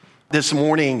This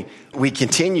morning, we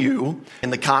continue in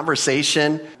the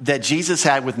conversation that Jesus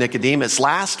had with Nicodemus.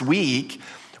 Last week,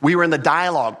 we were in the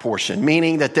dialogue portion,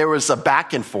 meaning that there was a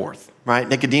back and forth, right?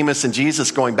 Nicodemus and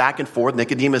Jesus going back and forth,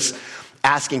 Nicodemus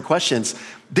asking questions.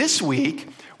 This week,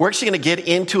 we're actually going to get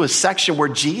into a section where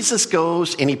Jesus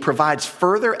goes and he provides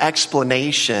further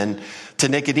explanation to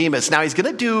Nicodemus. Now, he's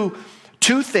going to do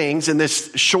two things in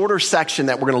this shorter section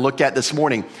that we're going to look at this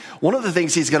morning. One of the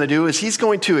things he's going to do is he's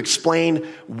going to explain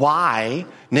why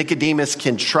Nicodemus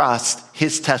can trust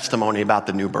his testimony about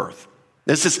the new birth.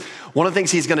 This is one of the things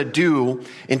he's going to do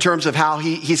in terms of how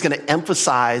he's going to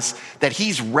emphasize that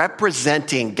he's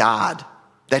representing God,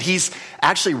 that he's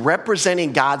actually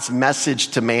representing God's message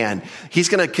to man. He's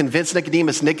going to convince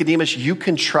Nicodemus, you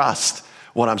can trust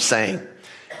what I'm saying.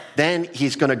 Then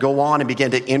he's going to go on and begin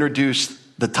to introduce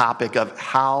the topic of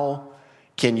how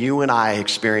can you and I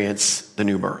experience the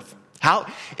new birth? How,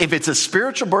 if it's a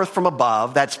spiritual birth from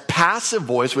above, that's passive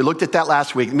voice. We looked at that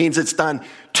last week. It means it's done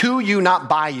to you, not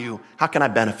by you. How can I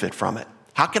benefit from it?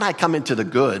 How can I come into the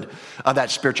good of that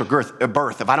spiritual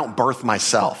birth if I don't birth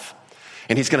myself?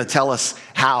 And he's going to tell us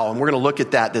how. And we're going to look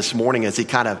at that this morning as he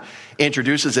kind of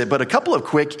introduces it. But a couple of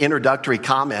quick introductory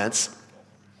comments.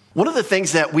 One of the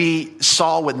things that we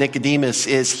saw with Nicodemus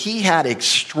is he had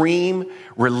extreme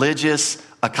religious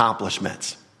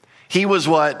accomplishments. He was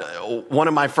what one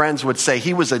of my friends would say,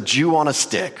 he was a Jew on a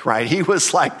stick, right? He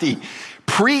was like the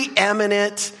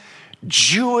preeminent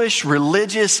Jewish,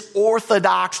 religious,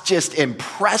 orthodox, just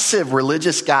impressive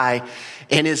religious guy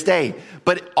in his day.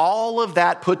 But all of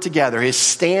that put together, his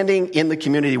standing in the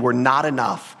community were not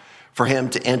enough for him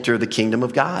to enter the kingdom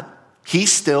of God. He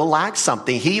still lacked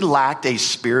something. He lacked a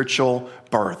spiritual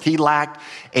birth. He lacked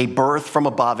a birth from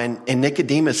above, and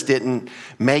Nicodemus didn't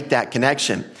make that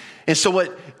connection. And so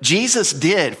what Jesus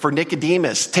did for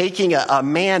Nicodemus, taking a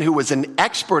man who was an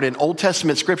expert in Old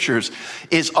Testament scriptures,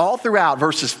 is all throughout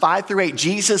verses 5 through 8,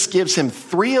 Jesus gives him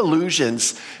three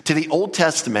allusions to the Old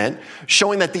Testament,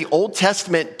 showing that the Old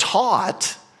Testament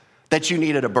taught that you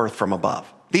needed a birth from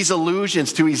above. These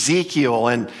allusions to Ezekiel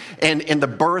and the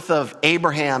birth of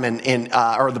Abraham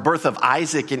or the birth of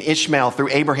Isaac and Ishmael through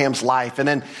Abraham's life. And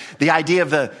then the idea of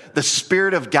the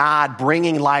Spirit of God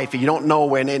bringing life. You don't know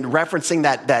when, and referencing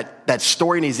that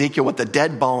story in Ezekiel with the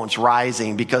dead bones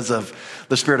rising because of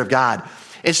the Spirit of God.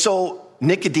 And so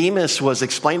Nicodemus was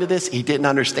explained to this. He didn't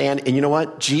understand. And you know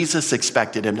what? Jesus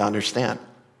expected him to understand.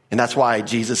 And that's why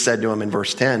Jesus said to him in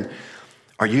verse 10,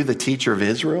 are you the teacher of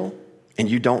Israel? And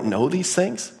you don't know these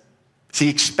things? See,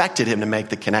 he expected him to make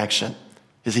the connection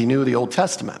because he knew the Old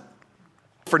Testament.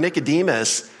 For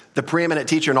Nicodemus, the preeminent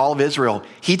teacher in all of Israel,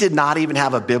 he did not even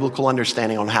have a biblical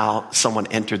understanding on how someone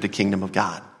entered the kingdom of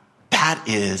God. That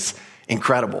is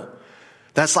incredible.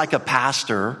 That's like a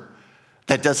pastor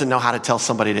that doesn't know how to tell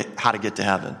somebody how to get to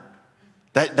heaven.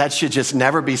 That should just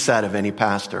never be said of any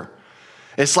pastor.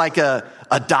 It's like a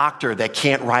doctor that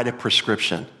can't write a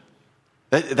prescription.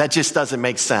 That just doesn't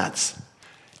make sense.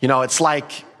 You know, it's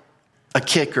like a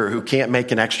kicker who can't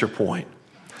make an extra point.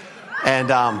 And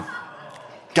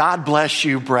God bless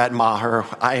you, Brett Maher.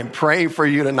 I am praying for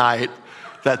you tonight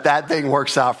that thing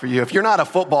works out for you. If you're not a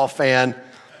football fan,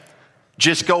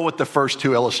 just go with the first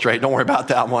two illustrations. Don't worry about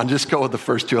that one. Just go with the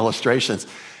first two illustrations.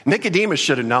 Nicodemus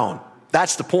should have known.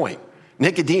 That's the point.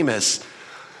 Nicodemus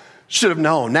should have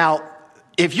known. Now,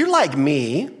 if you're like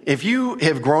me, if you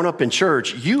have grown up in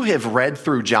church, you have read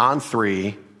through John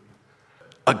 3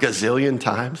 a gazillion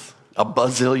times, a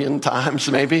bazillion times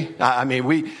maybe. I mean,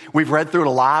 we've read through it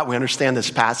a lot. We understand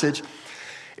this passage.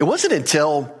 It wasn't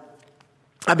until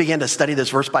I began to study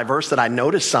this verse by verse that I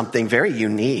noticed something very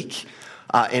unique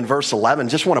in verse 11.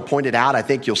 Just want to point it out. I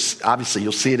think you'll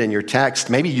see it in your text.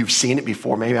 Maybe you've seen it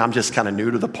before. Maybe I'm just kind of new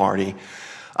to the party.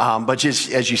 But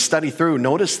just as you study through,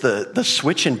 notice the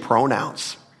switch in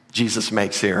pronouns Jesus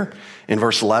makes here in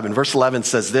verse 11. Verse 11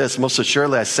 says this, most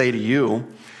assuredly I say to you,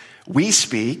 we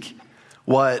speak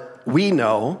what we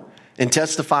know and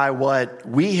testify what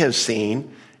we have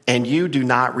seen, and you do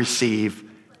not receive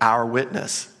our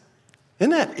witness.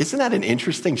 Isn't that an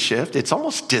interesting shift? It's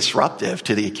almost disruptive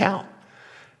to the account.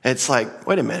 It's like,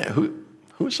 wait a minute,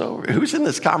 who's in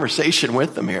this conversation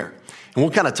with them here? And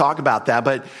we'll kind of talk about that.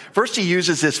 But first he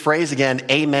uses this phrase again,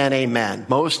 amen, amen.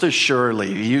 Most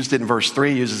assuredly. He used it in verse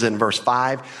 3, uses it in verse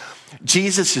 5.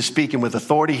 Jesus is speaking with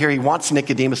authority here. He wants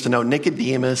Nicodemus to know,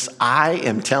 Nicodemus, I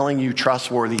am telling you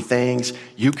trustworthy things.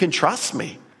 You can trust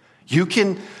me. You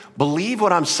can believe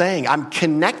what I'm saying. I'm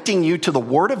connecting you to the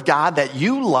Word of God that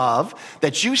you love,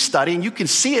 that you study, and you can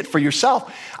see it for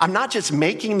yourself. I'm not just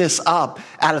making this up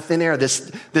out of thin air,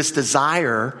 this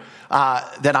desire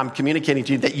that I'm communicating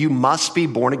to you, that you must be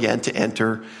born again to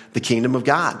enter the kingdom of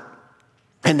God.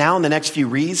 And now in the next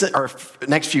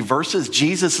few verses,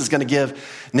 Jesus is going to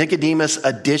give Nicodemus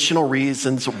additional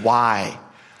reasons why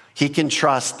he can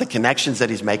trust the connections that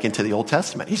he's making to the Old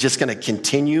Testament. He's just going to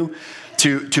continue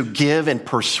to give and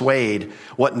persuade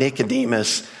what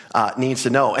Nicodemus needs to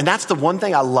know. And that's the one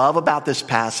thing I love about this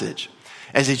passage,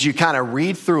 as you kind of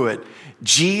read through it,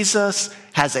 Jesus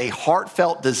has a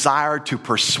heartfelt desire to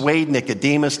persuade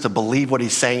Nicodemus to believe what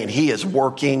he's saying, and he is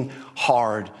working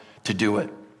hard to do it.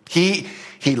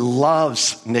 He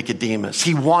loves Nicodemus.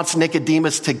 He wants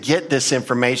Nicodemus to get this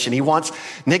information. He wants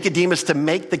Nicodemus to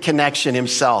make the connection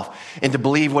himself and to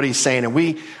believe what he's saying. And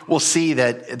we will see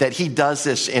that he does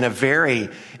this in a very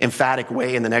emphatic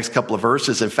way in the next couple of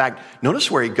verses. In fact, notice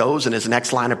where he goes in his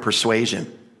next line of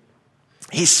persuasion.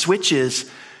 He switches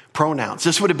pronouns.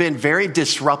 This would have been very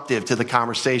disruptive to the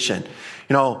conversation.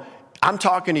 I'm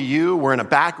talking to you, we're in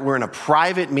a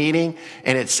private meeting,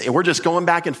 and we're just going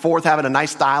back and forth, having a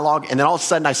nice dialogue, and then all of a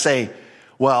sudden I say,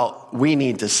 well, we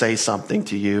need to say something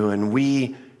to you, and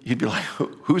you'd be like,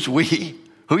 who's we?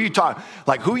 Who are you talking?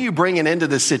 Like, who are you bringing into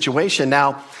this situation?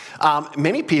 Now,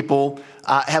 many people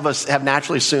have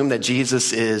naturally assumed that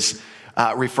Jesus is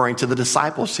referring to the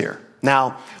disciples here.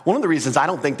 Now, one of the reasons I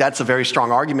don't think that's a very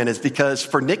strong argument is because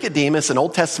for Nicodemus, an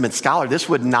Old Testament scholar, this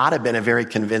would not have been a very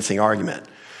convincing argument.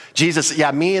 Jesus,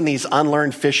 me and these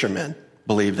unlearned fishermen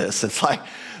believe this. It's like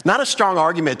not a strong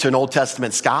argument to an Old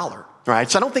Testament scholar, right?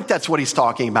 So I don't think that's what he's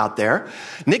talking about there.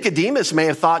 Nicodemus may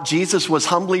have thought Jesus was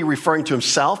humbly referring to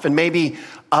himself and maybe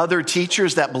other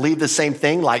teachers that believe the same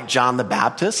thing, like John the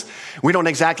Baptist. We don't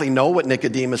exactly know what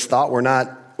Nicodemus thought. We're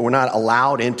not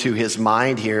allowed into his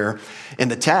mind here in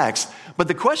the text. But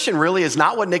the question really is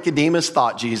not what Nicodemus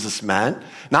thought Jesus meant,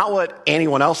 not what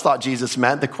anyone else thought Jesus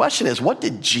meant. The question is, what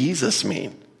did Jesus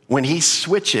mean when he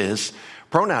switches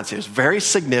pronouns here? It's very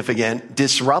significant,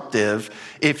 disruptive,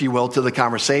 if you will, to the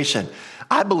conversation.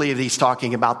 I believe he's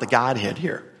talking about the Godhead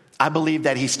here. I believe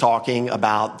that he's talking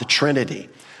about the Trinity.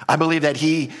 I believe that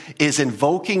he is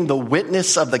invoking the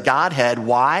witness of the Godhead.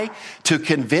 Why? To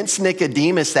convince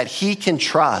Nicodemus that he can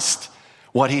trust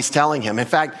what he's telling him. In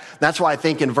fact, that's why I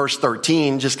think in verse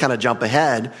 13, just kind of jump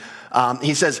ahead,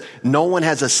 he says, no one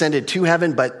has ascended to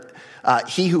heaven, but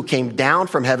he who came down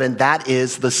from heaven, that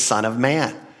is the Son of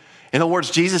Man. In other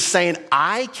words, Jesus is saying,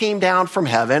 I came down from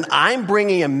heaven. I'm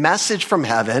bringing a message from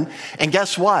heaven. And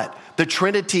guess what? The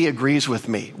Trinity agrees with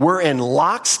me. We're in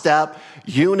lockstep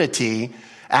unity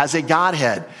as a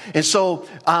Godhead. And so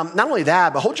not only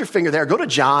that, but hold your finger there. Go to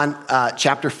John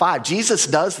chapter 5. Jesus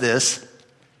does this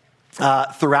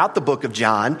throughout the book of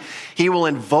John. He will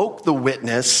invoke the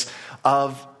witness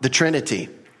of the Trinity.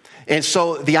 And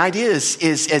so the idea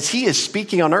is as he is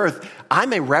speaking on earth,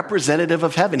 I'm a representative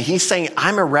of heaven. He's saying,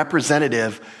 I'm a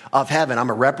representative of heaven. I'm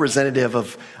a representative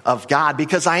of God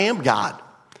because I am God.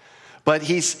 But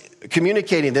he's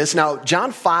communicating this. Now,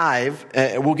 John 5,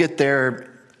 we'll get there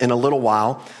in a little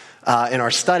while in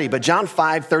our study, but John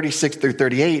 5, 36 through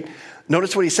 38,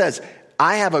 notice what he says.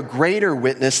 I have a greater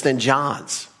witness than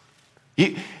John's.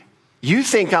 You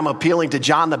think I'm appealing to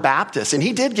John the Baptist, and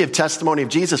he did give testimony of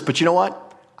Jesus, but you know what?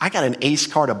 I got an ace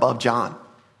card above John.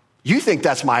 You think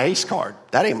that's my ace card.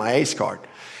 That ain't my ace card.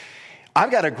 I've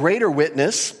got a greater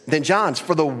witness than John's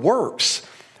for the works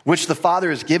which the Father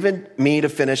has given me to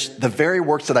finish. The very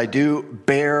works that I do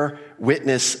bear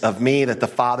witness of me that the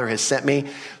Father has sent me.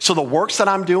 So the works that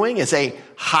I'm doing is a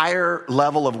higher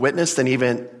level of witness than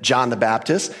even John the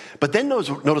Baptist. But then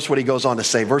notice what he goes on to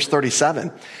say, verse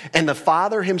 37. And the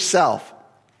Father himself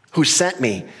who sent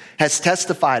me has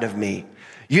testified of me.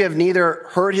 You have neither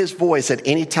heard his voice at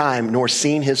any time nor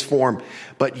seen his form,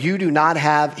 but you do not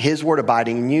have his word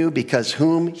abiding in you, because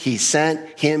whom he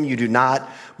sent, him you do not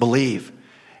believe.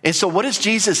 And so what is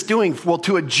Jesus doing? Well,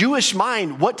 to a Jewish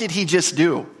mind, what did he just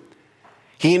do?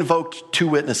 He invoked two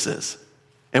witnesses.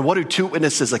 And what do two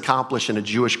witnesses accomplish in a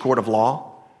Jewish court of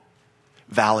law?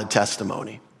 Valid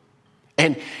testimony.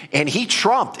 And he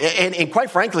trumped, and quite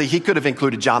frankly, he could have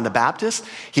included John the Baptist.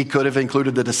 He could have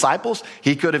included the disciples.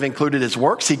 He could have included his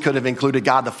works. He could have included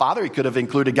God the Father. He could have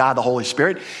included God the Holy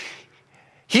Spirit.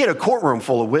 He had a courtroom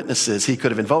full of witnesses he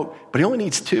could have invoked, but he only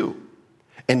needs two.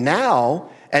 And now,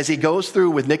 as he goes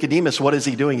through with Nicodemus, what is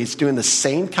he doing? He's doing the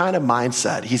same kind of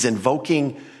mindset. He's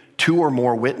invoking two or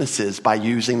more witnesses by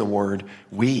using the word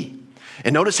we.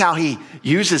 And notice how he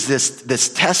uses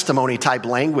this testimony type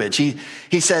language.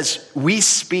 He says, we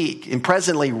speak. And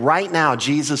presently, right now,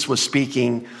 Jesus was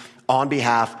speaking on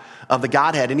behalf of the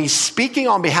Godhead. And he's speaking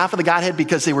on behalf of the Godhead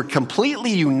because they were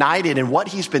completely united in what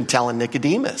he's been telling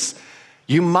Nicodemus.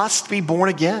 You must be born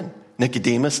again,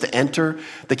 Nicodemus, to enter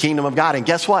the kingdom of God. And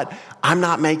guess what? I'm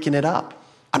not making it up.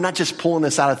 I'm not just pulling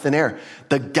this out of thin air.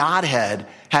 The Godhead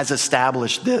has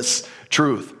established this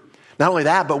truth. Not only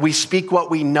that, but we speak what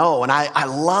we know. And I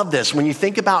love this when you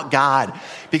think about God,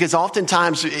 because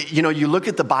oftentimes, you look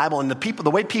at the Bible and the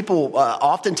way people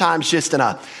oftentimes just in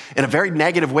a very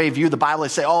negative way view the Bible, they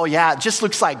say, oh yeah, it just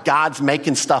looks like God's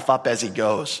making stuff up as he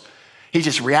goes. He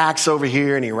just reacts over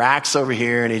here and he reacts over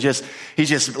here and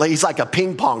he's like a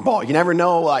ping pong ball. You never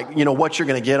know, what you're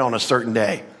going to get on a certain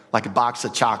day, like a box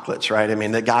of chocolates, right? I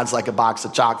mean, that God's like a box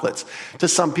of chocolates to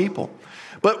some people.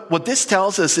 But what this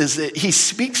tells us is that he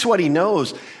speaks what he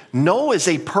knows. Know is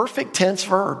a perfect tense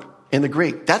verb in the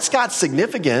Greek. That's got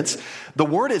significance. The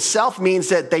word itself means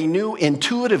that they knew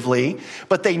intuitively,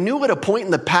 but they knew at a point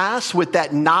in the past with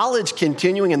that knowledge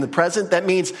continuing in the present. That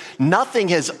means nothing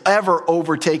has ever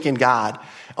overtaken God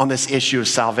on this issue of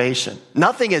salvation.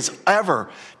 Nothing has ever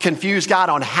confused God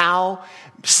on how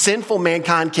sinful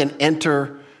mankind can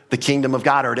enter the kingdom of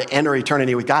God or to enter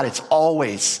eternity with God. It's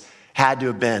always had to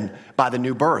have been by the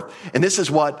new birth. And this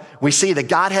is what we see. The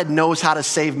Godhead knows how to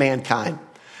save mankind.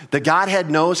 The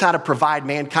Godhead knows how to provide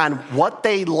mankind what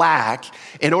they lack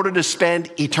in order to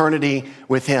spend eternity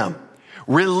with him.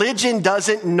 Religion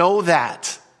doesn't know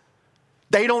that.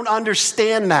 They don't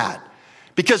understand that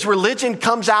because religion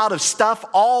comes out of stuff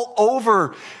all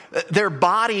over their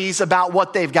bodies about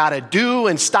what they've got to do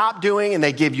and stop doing. And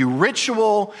they give you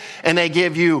ritual and they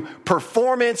give you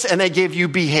performance and they give you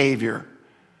behavior.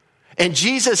 And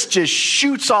Jesus just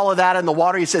shoots all of that in the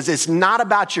water. He says, it's not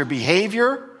about your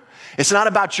behavior. It's not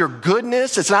about your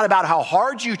goodness. It's not about how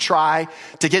hard you try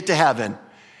to get to heaven.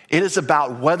 It is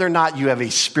about whether or not you have a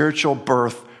spiritual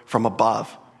birth from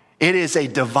above. It is a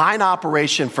divine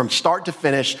operation from start to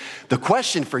finish. The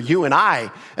question for you and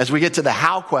I, as we get to the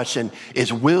how question,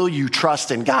 is will you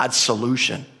trust in God's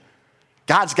solution?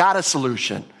 God's got a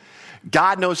solution.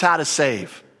 God knows how to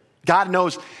save. God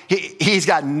knows he's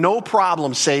got no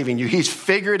problem saving you. He's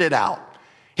figured it out.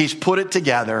 He's put it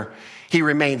together. He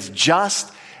remains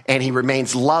just and he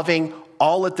remains loving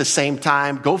all at the same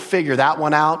time. Go figure that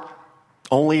one out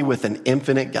only with an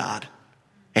infinite God.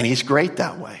 And he's great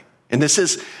that way. And this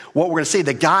is what we're going to see.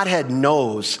 The Godhead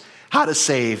knows how to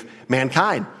save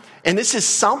mankind. And this is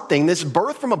something, this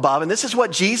birth from above, and this is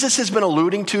what Jesus has been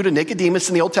alluding to Nicodemus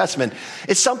in the Old Testament.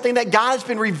 It's something that God has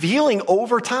been revealing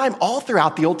over time all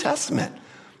throughout the Old Testament.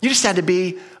 You just had to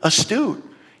be astute.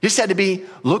 You just had to be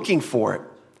looking for it.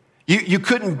 You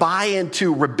couldn't buy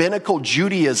into rabbinical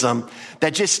Judaism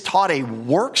that just taught a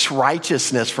works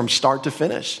righteousness from start to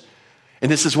finish.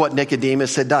 And this is what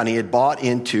Nicodemus had done. He had bought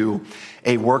into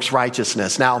a works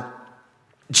righteousness. Now,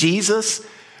 Jesus,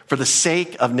 for the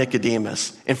sake of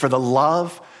Nicodemus and for the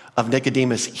love of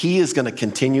Nicodemus, he is going to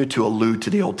continue to allude to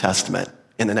the Old Testament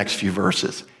in the next few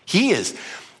verses. He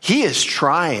is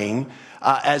trying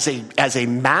as a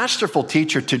masterful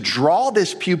teacher to draw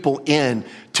this pupil in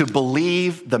to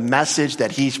believe the message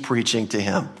that he's preaching to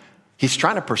him. He's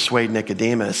trying to persuade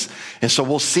Nicodemus. And so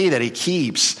we'll see that he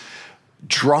keeps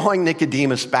drawing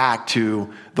Nicodemus back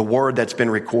to the word that's been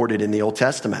recorded in the Old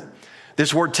Testament.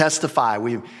 This word testify,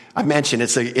 I mentioned,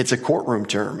 it's a courtroom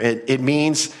term. It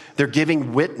means they're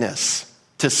giving witness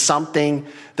to something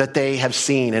that they have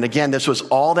seen. And again, this was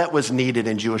all that was needed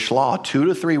in Jewish law. 2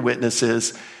 to 3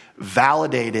 witnesses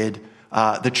validated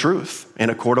the truth in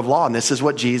a court of law. And this is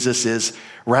what Jesus is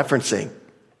referencing.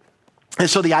 And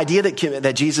so the idea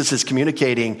that Jesus is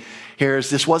communicating here is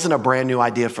this wasn't a brand new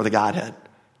idea for the Godhead.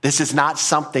 This is not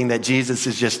something that Jesus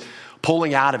is just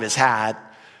pulling out of his hat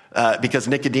because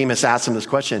Nicodemus asked him this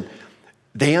question.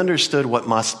 They understood what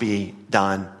must be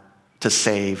done to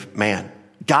save man.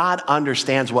 God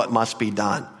understands what must be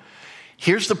done.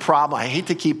 Here's the problem. I hate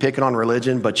to keep picking on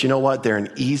religion, but you know what? They're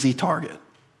an easy target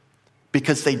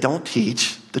because they don't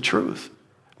teach the truth.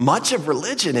 Much of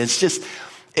religion is just,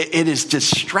 it is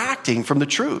distracting from the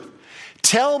truth.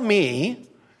 Tell me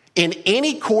in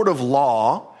any court of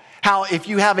law how if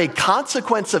you have a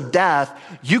consequence of death,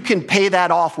 you can pay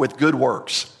that off with good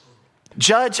works.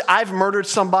 Judge, I've murdered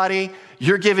somebody.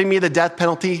 You're giving me the death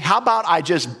penalty. How about I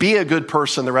just be a good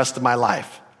person the rest of my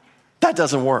life? That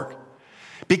doesn't work.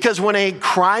 Because when a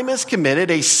crime is committed,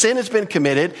 a sin has been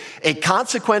committed, a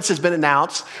consequence has been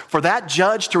announced, for that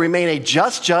judge to remain a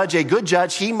just judge, a good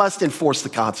judge, he must enforce the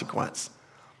consequence.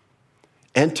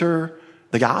 Enter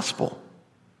the gospel.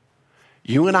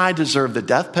 You and I deserve the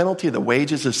death penalty. The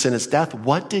wages of sin is death.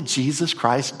 What did Jesus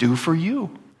Christ do for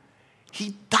you?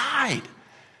 He died.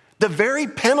 The very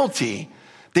penalty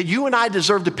that you and I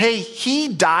deserve to pay, he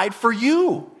died for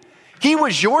you. He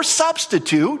was your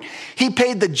substitute. He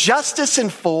paid the justice in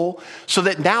full so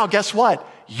that now, guess what?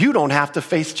 You don't have to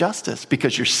face justice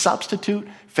because your substitute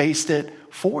faced it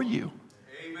for you.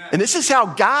 Amen. And this is how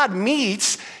God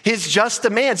meets his just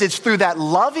demands. It's through that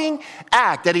loving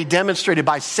act that he demonstrated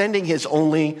by sending his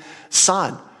only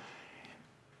son.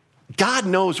 God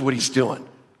knows what he's doing.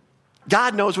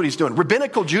 God knows what he's doing.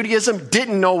 Rabbinical Judaism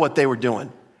didn't know what they were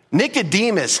doing.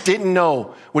 Nicodemus didn't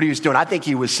know what he was doing. I think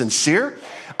he was sincere.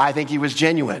 I think he was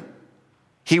genuine.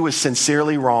 He was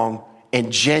sincerely wrong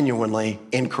and genuinely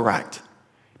incorrect.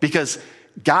 Because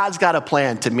God's got a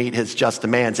plan to meet his just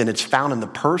demands, and it's found in the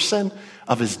person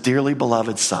of his dearly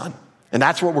beloved son. And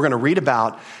that's what we're going to read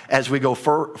about as we go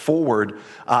forward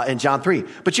in John 3.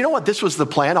 But you know what? This was the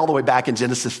plan all the way back in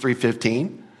Genesis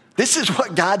 3:15. This is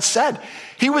what God said.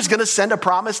 He was going to send a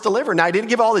promised deliverer. Now, he didn't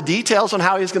give all the details on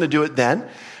how he was going to do it then.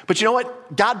 But you know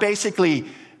what? God basically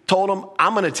told him,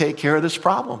 I'm going to take care of this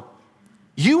problem.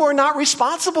 You are not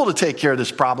responsible to take care of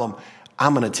this problem.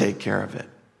 I'm going to take care of it.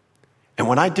 And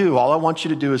when I do, all I want you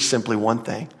to do is simply one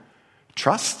thing.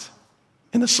 Trust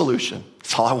in the solution.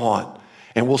 That's all I want.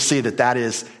 And we'll see that that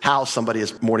is how somebody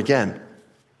is born again.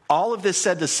 All of this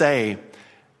said to say,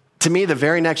 to me, the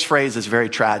very next phrase is very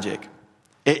tragic.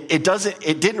 It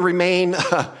didn't remain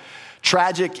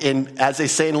tragic in, as they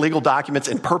say in legal documents,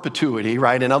 in perpetuity,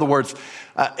 right? In other words,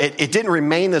 it didn't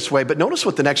remain this way. But notice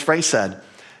what the next phrase said.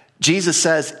 Jesus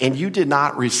says, and you did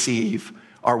not receive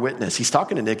our witness. He's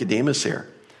talking to Nicodemus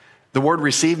here. The word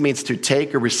receive means to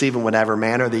take or receive in whatever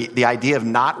manner. The idea of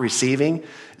not receiving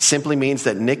simply means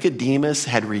that Nicodemus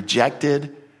had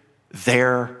rejected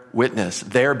their witness.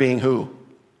 Their being who?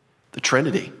 The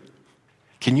Trinity.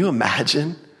 Can you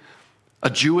imagine a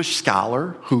Jewish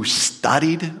scholar who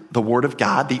studied the Word of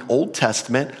God, the Old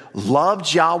Testament,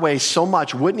 loved Yahweh so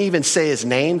much, wouldn't even say his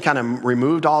name, kind of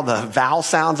removed all the vowel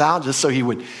sounds out just so he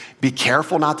would be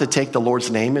careful not to take the Lord's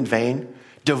name in vain,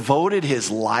 devoted his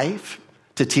life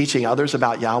to teaching others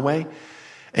about Yahweh,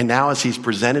 and now as he's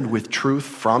presented with truth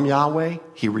from Yahweh,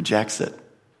 he rejects it.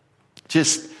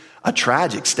 Just a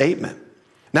tragic statement.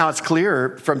 Now, it's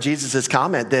clear from Jesus'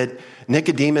 comment that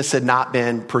Nicodemus had not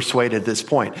been persuaded at this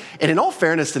point. And in all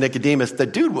fairness to Nicodemus, the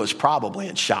dude was probably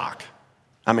in shock.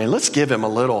 I mean, let's cut him a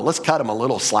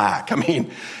little slack. I mean,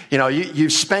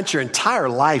 you've spent your entire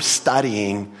life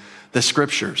studying the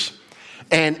scriptures.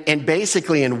 And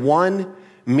basically in one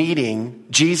meeting,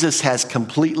 Jesus has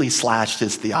completely slashed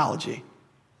his theology.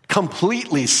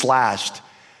 Completely slashed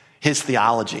his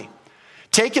theology.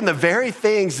 Taken the very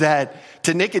things that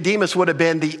to Nicodemus would have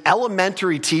been the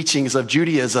elementary teachings of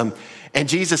Judaism. And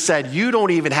Jesus said, you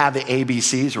don't even have the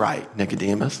ABCs right,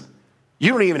 Nicodemus.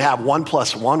 You don't even have 1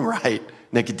 + 1 right,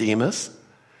 Nicodemus.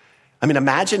 I mean,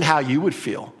 imagine how you would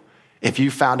feel if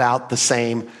you found out the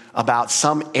same about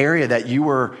some area that you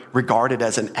were regarded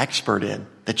as an expert in,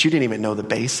 that you didn't even know the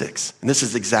basics. And this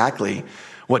is exactly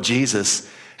what Jesus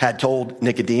had told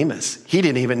Nicodemus. He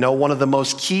didn't even know one of the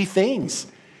most key things.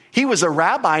 He was a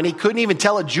rabbi and he couldn't even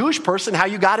tell a Jewish person how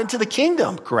you got into the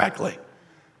kingdom correctly.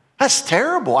 That's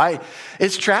terrible.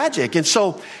 It's tragic. And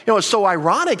so, what's so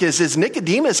ironic is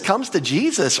Nicodemus comes to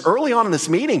Jesus early on in this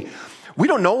meeting. We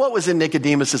don't know what was in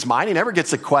Nicodemus's mind. He never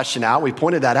gets a question out. We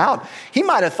pointed that out. He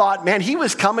might have thought, man, he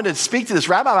was coming to speak to this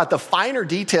rabbi about the finer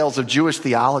details of Jewish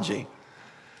theology.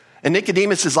 And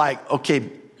Nicodemus is like, okay,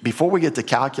 before we get to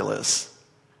calculus,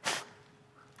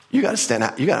 you got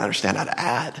to understand how to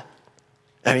add.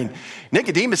 I mean,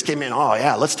 Nicodemus came in, oh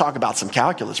yeah, let's talk about some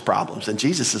calculus problems. And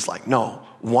Jesus is like, no,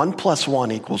 1 +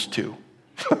 1 = 2.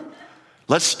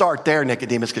 Let's start there,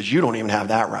 Nicodemus, because you don't even have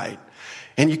that right.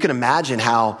 And you can imagine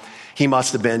how he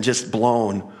must have been just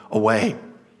blown away.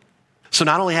 So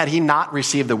not only had he not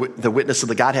received the witness of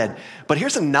the Godhead, but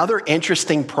here's another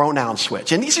interesting pronoun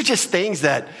switch. And these are just things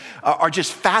that are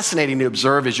just fascinating to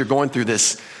observe as you're going through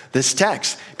this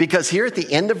text. Because here at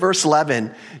the end of verse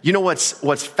 11, you know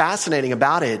what's fascinating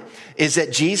about it is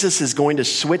that Jesus is going to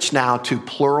switch now to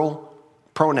plural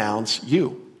pronouns,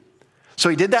 you. So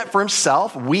he did that for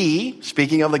himself, we,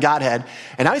 speaking of the Godhead.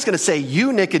 And now he's going to say,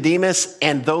 you, Nicodemus,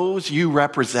 and those you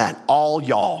represent, all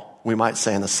y'all, we might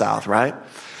say in the South, right?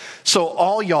 So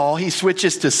all y'all, he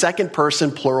switches to second person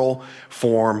plural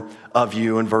form of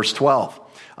you in verse 12.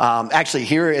 Actually,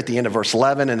 here at the end of verse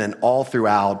 11 and then all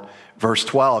throughout verse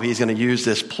 12, he's going to use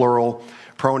this plural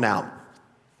pronoun.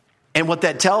 And what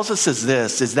that tells us is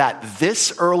that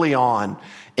this early on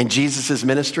in Jesus'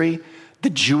 ministry, the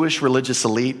Jewish religious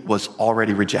elite was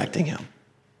already rejecting him.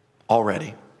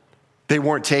 Already. They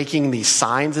weren't taking these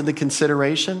signs into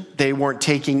consideration. They weren't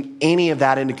taking any of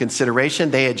that into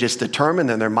consideration. They had just determined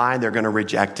in their mind they're going to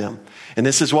reject him. And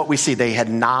this is what we see. They had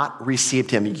not received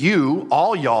him. You,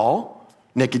 all y'all,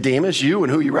 Nicodemus, you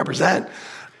and who you represent,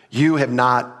 you have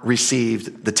not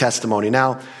received the testimony.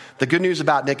 Now, the good news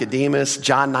about Nicodemus,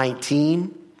 John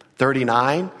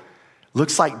 19:39,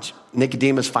 Looks like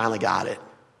Nicodemus finally got it.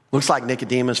 Looks like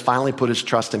Nicodemus finally put his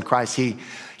trust in Christ.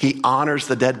 He honors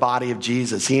the dead body of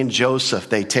Jesus. He and Joseph,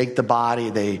 they take the body,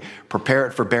 they prepare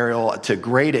it for burial to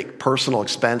great personal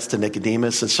expense to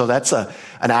Nicodemus. And so that's an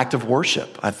act of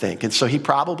worship, I think. And so he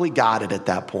probably got it at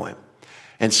that point.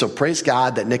 And so praise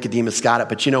God that Nicodemus got it.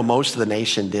 But most of the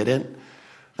nation didn't.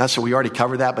 That's what we already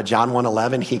covered that. But John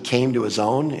 1:11, he came to his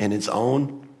own, and his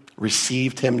own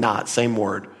received him not. Same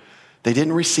word. They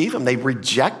didn't receive him. They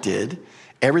rejected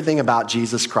everything about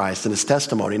Jesus Christ and his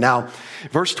testimony. Now,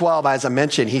 verse 12, as I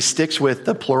mentioned, he sticks with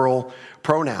the plural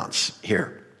pronouns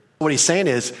here. What he's saying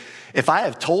is, if I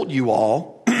have told you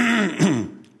all,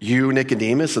 you,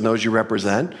 Nicodemus, and those you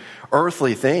represent,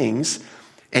 earthly things,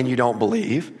 and you don't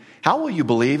believe, how will you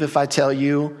believe if I tell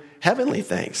you heavenly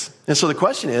things? And so the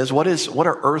question is, what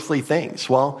are earthly things?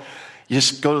 Well, you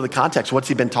just go to the context. What's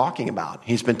he been talking about?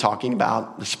 He's been talking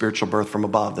about the spiritual birth from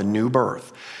above, the new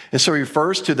birth. And so he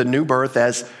refers to the new birth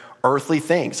as earthly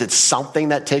things. It's something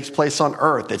that takes place on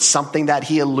earth. It's something that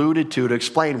he alluded to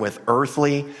explain with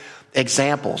earthly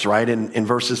examples, right, in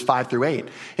verses 5-8.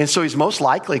 And so he's most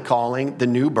likely calling the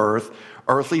new birth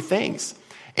earthly things.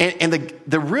 And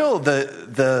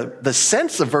the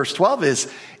sense of verse 12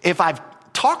 is, if I've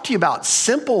talked to you about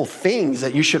simple things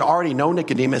that you should already know,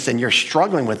 Nicodemus, and you're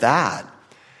struggling with that,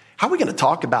 how are we going to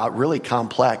talk about really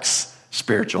complex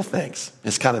spiritual things?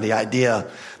 It's kind of the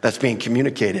idea that's being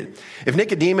communicated. If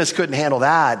Nicodemus couldn't handle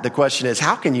that, the question is,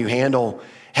 how can you handle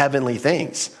heavenly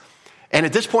things? And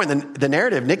at this point in the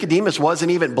narrative, Nicodemus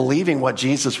wasn't even believing what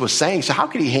Jesus was saying. So how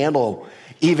could he handle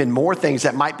even more things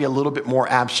that might be a little bit more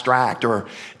abstract or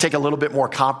take a little bit more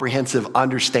comprehensive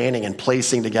understanding and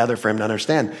placing together for him to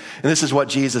understand? And this is what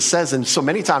Jesus says. And so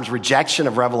many times rejection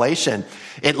of revelation,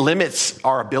 it limits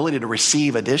our ability to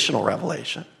receive additional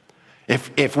revelation.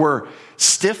 If we're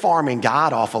stiff-arming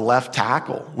God off a left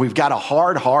tackle, we've got a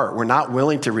hard heart, we're not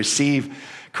willing to receive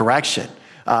correction.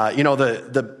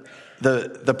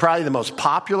 The probably the most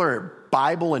popular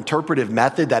Bible interpretive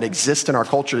method that exists in our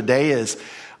culture today is,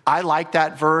 I like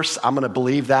that verse, I'm going to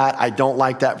believe that. I don't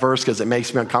like that verse because it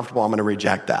makes me uncomfortable, I'm going to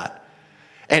reject that.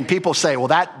 And people say, well,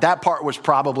 that part was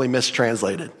probably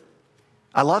mistranslated.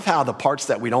 I love how the parts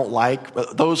that we don't like,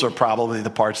 those are probably the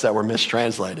parts that were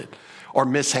mistranslated or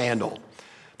mishandled.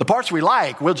 The parts we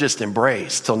like, we'll just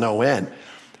embrace till no end.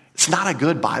 It's not a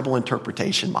good Bible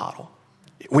interpretation model.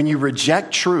 When you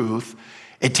reject truth,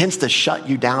 it tends to shut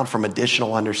you down from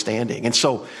additional understanding. And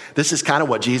so this is kind of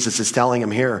what Jesus is telling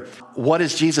him here. What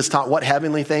is Jesus taught? What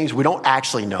heavenly things? We don't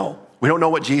actually know. We don't know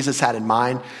what Jesus had in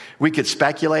mind. We could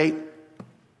speculate.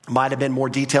 Might have been more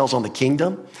details on the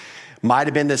kingdom. Might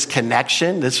have been this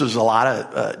connection. This was a lot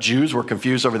of Jews were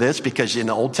confused over this because in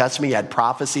the Old Testament you had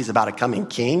prophecies about a coming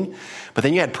king, but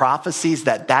then you had prophecies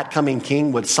that coming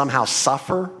king would somehow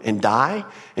suffer and die.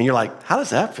 And you're like, how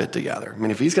does that fit together? I mean,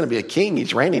 if he's going to be a king,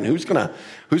 he's reigning. Who's going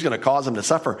to cause him to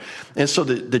suffer? And so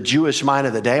the Jewish mind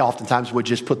of the day oftentimes would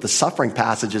just put the suffering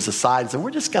passages aside and say, we're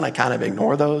just going to kind of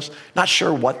ignore those. Not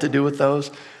sure what to do with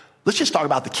those. Let's just talk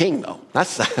about the king, though.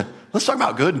 Let's talk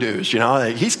about good news.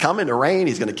 He's coming to reign.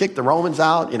 He's going to kick the Romans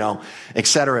out, et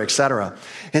cetera, et cetera.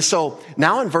 And so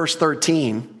now in verse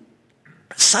 13,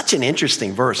 such an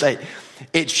interesting verse.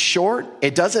 It's short.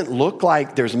 It doesn't look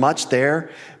like there's much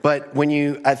there. But when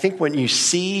you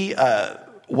see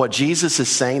what Jesus is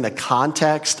saying, the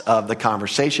context of the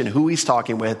conversation, who he's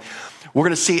talking with, we're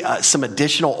going to see some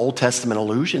additional Old Testament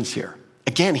allusions here.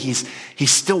 Again, he's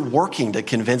still working to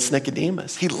convince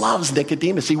Nicodemus. He loves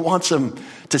Nicodemus. He wants him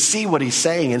to see what he's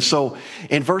saying. And so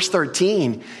in verse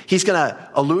 13, he's going to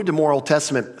allude to more Old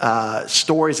Testament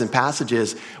stories and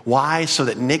passages. Why? So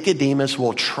that Nicodemus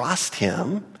will trust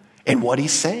him in what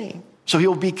he's saying. So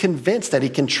he'll be convinced that he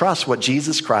can trust what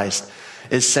Jesus Christ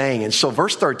is saying. And so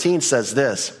verse 13 says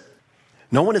this: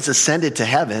 no one has ascended to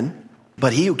heaven,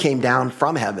 but he who came down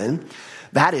from heaven,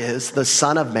 that is the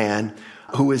Son of Man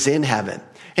who is in heaven.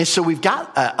 And so we've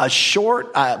got a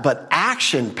short but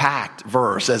action-packed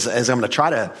verse, as I'm going to try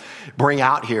to bring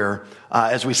out here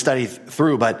as we study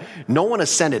through. But no one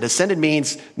ascended. Ascended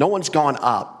means no one's gone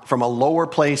up from a lower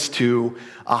place to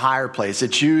a higher place.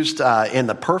 It's used in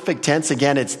the perfect tense.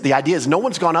 Again, the idea is no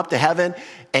one's gone up to heaven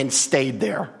and stayed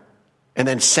there and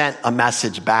then sent a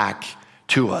message back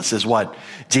to us, is what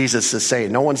Jesus is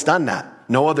saying. No one's done that.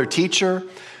 No other teacher,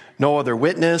 no other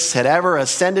witness had ever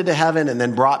ascended to heaven and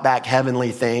then brought back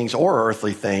heavenly things or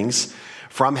earthly things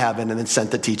from heaven and then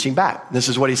sent the teaching back. This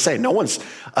is what he's saying. No one's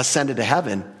ascended to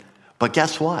heaven. But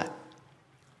guess what?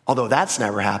 Although that's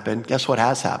never happened, guess what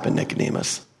has happened,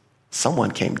 Nicodemus?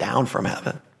 Someone came down from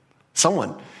heaven.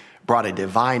 Someone brought a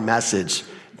divine message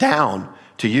down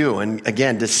to you. And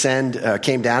again,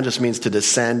 came down just means to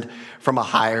descend from a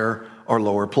higher or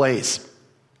lower place.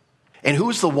 And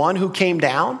who's the one who came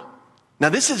down? Now,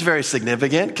 this is very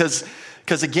significant because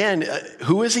again,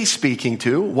 who is he speaking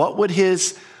to? What would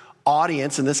his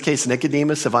audience, in this case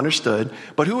Nicodemus, have understood?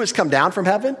 But who has come down from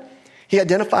heaven? He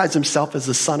identifies himself as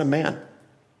the Son of Man.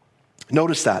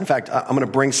 Notice that. In fact, I'm going to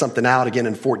bring something out again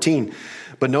in 14.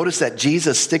 But notice that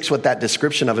Jesus sticks with that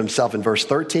description of himself in verse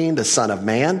 13, the Son of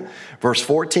Man. Verse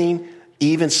 14,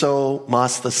 even so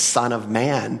must the Son of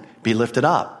Man be lifted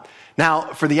up. Now,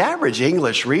 for the average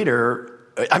English reader,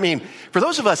 I mean, for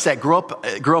those of us that grew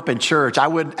up in church, I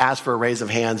would ask for a raise of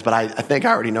hands, but I think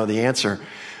I already know the answer.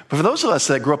 But for those of us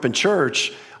that grew up in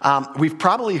church, we've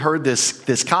probably heard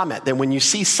this comment that when you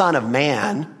see Son of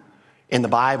Man in the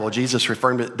Bible, Jesus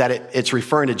referring to that it's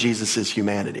referring to Jesus'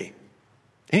 humanity.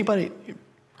 Anybody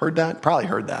heard that? Probably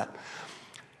heard that.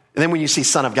 And then when you see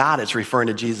Son of God, it's referring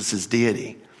to Jesus'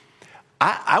 deity.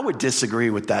 I would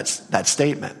disagree with that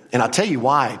statement. And I'll tell you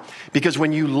why. Because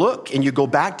when you look and you go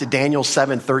back to Daniel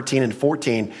 7, 13 and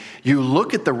 14, you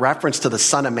look at the reference to the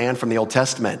Son of Man from the Old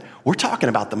Testament. We're talking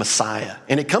about the Messiah.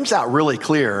 And it comes out really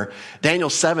clear. Daniel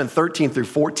 7, 13 through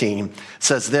 14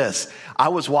 says this. I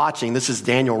was watching, this is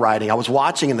Daniel writing, I was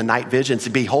watching in the night visions,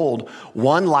 and behold,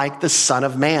 one like the Son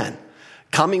of Man,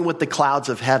 coming with the clouds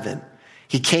of heaven.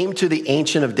 He came to the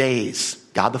Ancient of Days,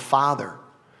 God the Father.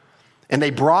 And they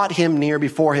brought him near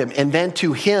before him. And then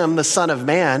to him, the Son of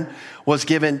Man, was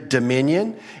given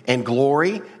dominion and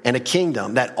glory and a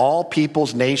kingdom that all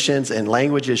peoples, nations, and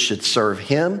languages should serve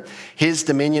him. His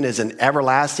dominion is an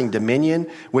everlasting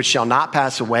dominion which shall not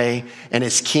pass away, and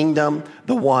his kingdom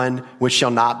the one which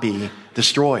shall not be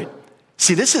destroyed.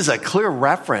 See, this is a clear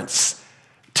reference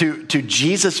to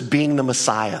Jesus being the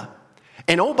Messiah.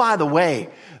 And oh, by the way,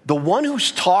 the one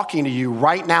who's talking to you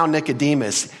right now,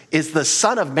 Nicodemus, is the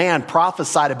Son of Man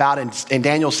prophesied about in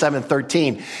Daniel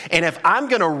 7:13. And if I'm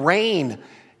going to reign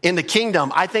in the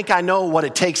kingdom, I think I know what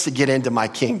it takes to get into my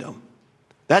kingdom.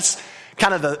 That's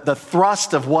kind of the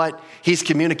thrust of what he's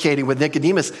communicating with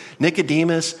Nicodemus.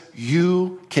 Nicodemus,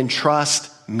 you can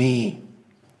trust me.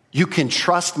 You can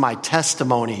trust my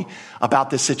testimony about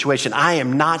this situation. I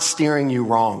am not steering you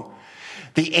wrong.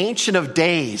 The Ancient of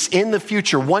Days in the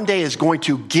future one day is going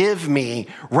to give me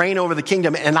reign over the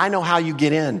kingdom, and I know how you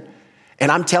get in. And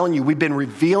I'm telling you, we've been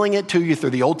revealing it to you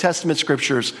through the Old Testament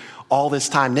scriptures all this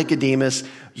time. Nicodemus,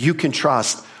 you can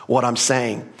trust what I'm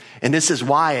saying. And this is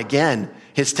why, again,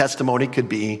 his testimony could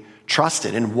be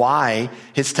trusted and why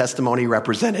his testimony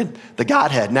represented the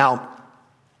Godhead. Now,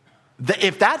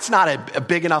 if that's not a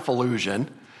big enough illusion,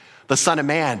 the Son of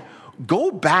Man,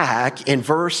 go back in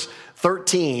verse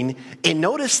 13 and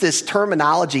notice this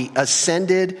terminology: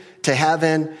 ascended to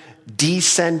heaven,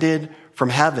 descended from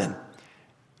heaven.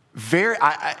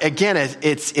 Again,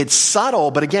 it's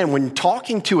subtle, but again, when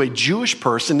talking to a Jewish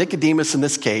person, Nicodemus in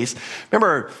this case,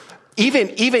 remember,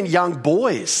 even young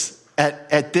boys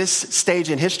at this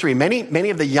stage in history, many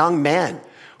of the young men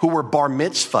who were bar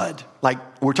mitzvahed, like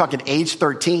we're talking age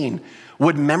 13,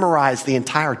 would memorize the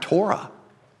entire Torah.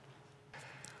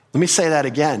 Let me say that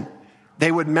again.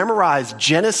 They would memorize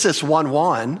Genesis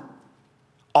 1:1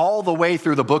 all the way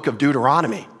through the book of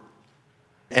Deuteronomy.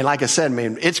 And like I said,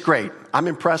 man, it's great. I'm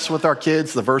impressed with our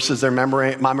kids, the verses they're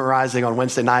memorizing on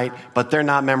Wednesday night, but they're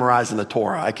not memorizing the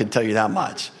Torah. I can tell you that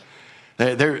much.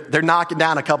 They're knocking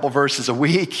down a couple verses a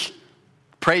week.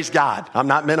 Praise God. I'm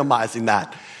not minimizing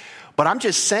that. But I'm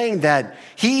just saying that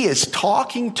he is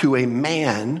talking to a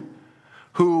man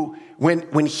who,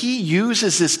 when he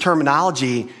uses this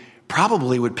terminology,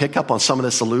 probably would pick up on some of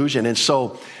this illusion. And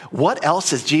so what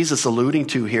else is Jesus alluding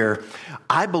to here?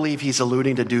 I believe he's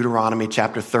alluding to Deuteronomy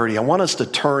chapter 30. I want us to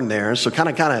turn there. So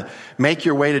kind of make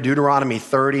your way to Deuteronomy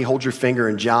 30. Hold your finger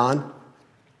in John.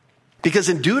 Because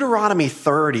in Deuteronomy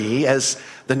 30, as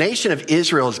the nation of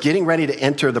Israel is getting ready to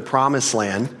enter the promised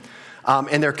land,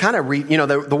 and they're kind of,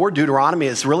 the word Deuteronomy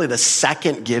is really the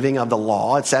second giving of the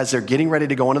law. It says they're getting ready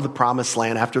to go into the promised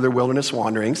land after their wilderness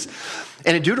wanderings.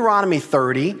 And in Deuteronomy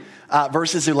 30,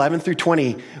 verses 11 through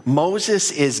 20,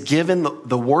 Moses is given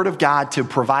the word of God to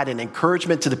provide an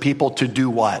encouragement to the people to do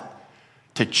what?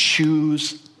 To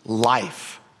choose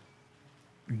life.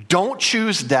 Don't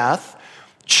choose death,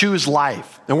 choose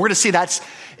life. And we're going to see that's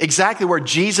exactly where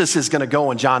Jesus is going to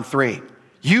go in John 3.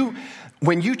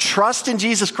 When you trust in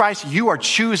Jesus Christ, you are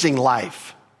choosing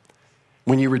life.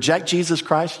 When you reject Jesus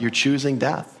Christ, you're choosing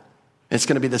death. It's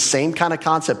going to be the same kind of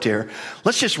concept here.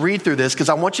 Let's just read through this because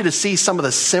I want you to see some of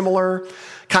the similar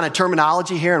kind of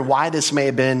terminology here and why this may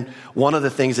have been one of the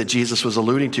things that Jesus was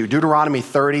alluding to. Deuteronomy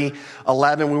 30,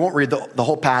 11. We won't read the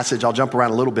whole passage. I'll jump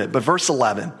around a little bit. But verse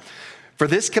 11. For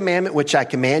this commandment which I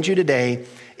command you today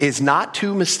is not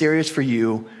too mysterious for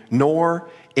you, nor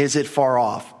is it far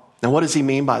off. Now, what does he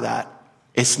mean by that?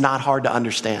 It's not hard to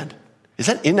understand.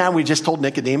 Isn't that what we just told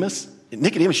Nicodemus?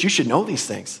 Nicodemus, you should know these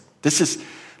things. This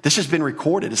has been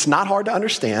recorded. It's not hard to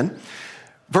understand.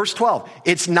 Verse 12,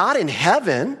 it's not in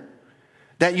heaven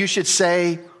that you should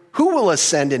say, who will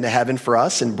ascend into heaven for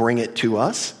us and bring it to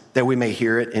us, that we may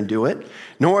hear it and do it?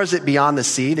 Nor is it beyond the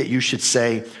sea that you should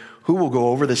say, who will go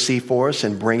over the sea for us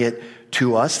and bring it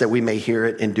to us, that we may hear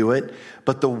it and do it?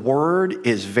 But the word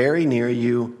is very near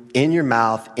you, in your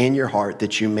mouth, in your heart,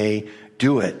 that you may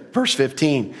do it. Verse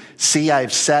 15, see, I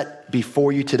have set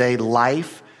before you today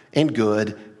life and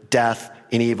good, death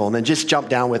and evil. And then just jump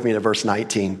down with me to verse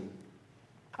 19.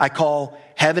 I call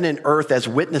heaven and earth as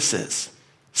witnesses.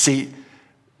 See,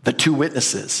 the two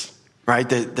witnesses, right?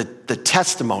 The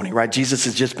testimony, right? Jesus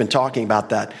has just been talking about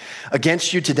that.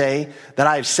 Against you today, that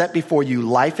I have set before you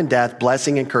life and death,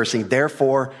 blessing and cursing.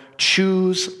 Therefore,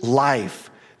 choose life,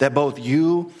 that both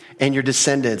you and your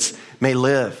descendants may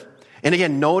live. And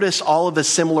again, notice all of the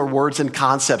similar words and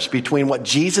concepts between what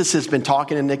Jesus has been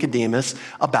talking to Nicodemus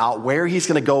about, where he's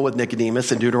going to go with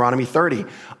Nicodemus in Deuteronomy 30.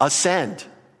 Ascend,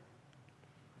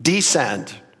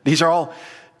 descend. These are all,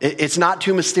 it's not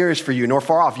too mysterious for you, nor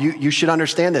far off. You should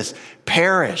understand this.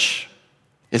 Perish.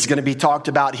 It's going to be talked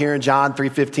about here in John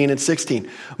 3:15 and 16.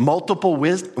 Multiple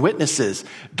witnesses,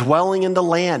 dwelling in the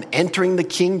land, entering the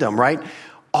kingdom, right?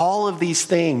 All of these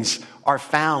things are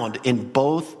found in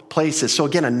both places. So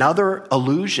again, another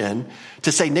allusion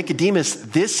to say, Nicodemus,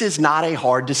 this is not a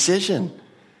hard decision.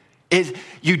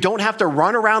 You don't have to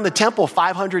run around the temple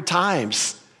 500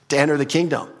 times to enter the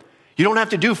kingdom. You don't have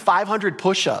to do 500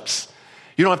 push-ups.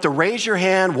 You don't have to raise your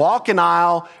hand, walk an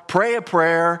aisle, pray a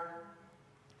prayer.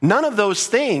 None of those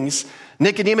things,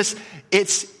 Nicodemus,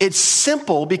 it's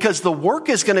simple because the work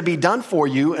is going to be done for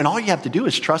you, and all you have to do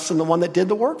is trust in the one that did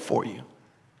the work for you.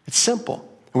 It's simple.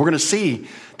 And we're going to see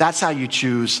that's how you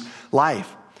choose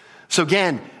life. So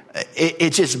again,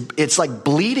 it's like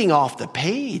bleeding off the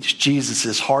page,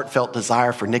 Jesus' heartfelt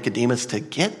desire for Nicodemus to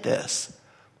get this,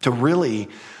 to really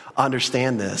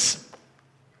understand this.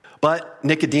 But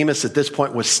Nicodemus at this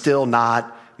point was still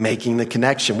not making the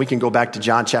connection. We can go back to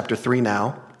John chapter 3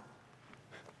 now.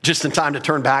 Just in time to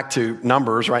turn back to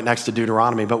Numbers right next to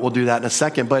Deuteronomy, but we'll do that in a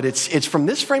second. But it's from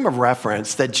this frame of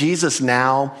reference that Jesus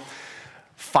now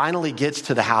finally gets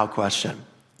to the how question.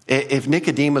 If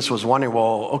Nicodemus was wondering,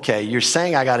 well, okay, you're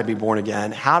saying I got to be born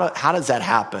again. How does that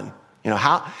happen?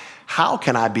 How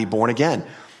can I be born again?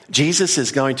 Jesus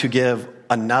is going to give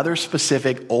another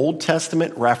specific Old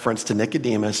Testament reference to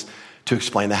Nicodemus to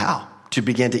explain the how, to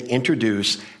begin to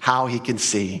introduce how he can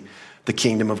see the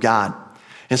kingdom of God.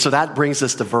 And so that brings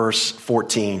us to verse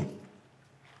 14.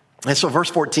 And so verse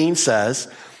 14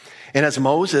 says, and as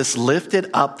Moses lifted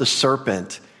up the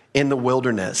serpent in the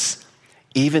wilderness,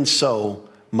 even so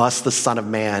must the Son of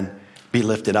Man be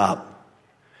lifted up.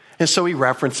 And so he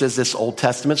references this Old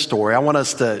Testament story. I want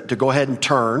us to go ahead and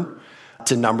turn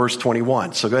to Numbers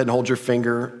 21. So go ahead and hold your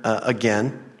finger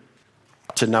again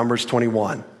to Numbers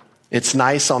 21. It's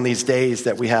nice on these days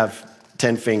that we have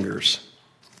 10 fingers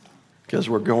because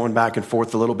we're going back and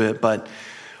forth a little bit. But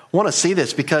I want to see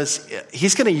this because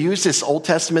he's going to use this Old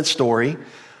Testament story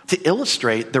to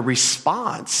illustrate the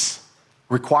response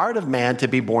required of man to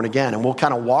be born again. And we'll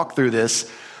kind of walk through this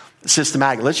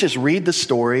systematically. Let's just read the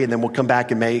story and then we'll come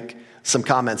back and make some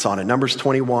comments on it. Numbers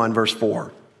 21, verse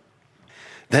 4.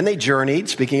 Then they journeyed,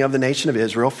 speaking of the nation of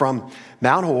Israel, from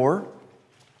Mount Hor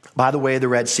by the way of the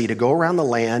Red Sea to go around the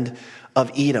land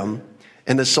of Edom,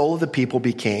 and the soul of the people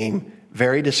became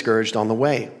very discouraged on the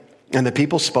way. And the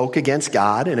people spoke against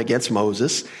God and against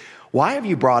Moses. Why have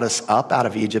you brought us up out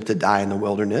of Egypt to die in the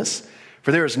wilderness?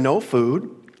 For there is no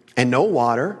food and no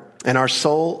water, and our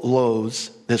soul loathes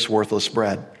this worthless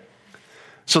bread.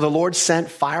 So the Lord sent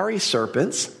fiery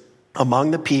serpents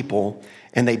among the people,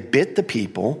 and they bit the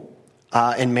people,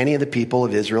 and many of the people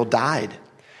of Israel died.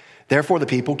 Therefore the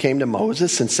people came to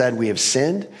Moses and said, we have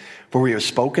sinned, for we have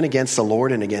spoken against the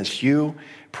Lord and against you.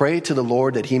 Pray to the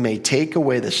Lord that he may take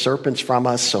away the serpents from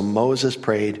us. So Moses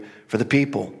prayed for the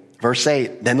people. Verse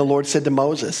 8, then the Lord said to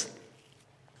Moses,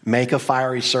 make a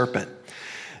fiery serpent,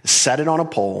 set it on a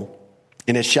pole,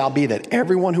 and it shall be that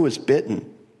everyone who is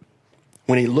bitten,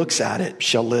 when he looks at it,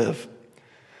 shall live.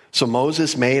 So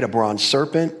Moses made a bronze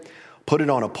serpent, put it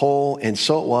on a pole, and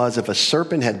so it was, if a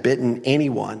serpent had bitten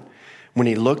anyone, when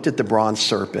he looked at the bronze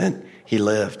serpent, he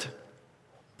lived.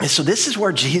 And so this is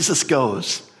where Jesus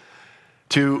goes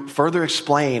to further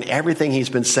explain everything he's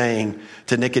been saying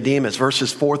to Nicodemus.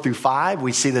 Verses 4 through 5,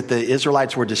 we see that the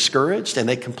Israelites were discouraged and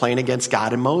they complain against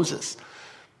God and Moses.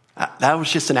 That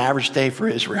was just an average day for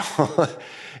Israel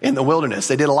in the wilderness.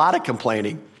 They did a lot of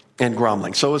complaining and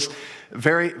grumbling. So it was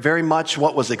very, very much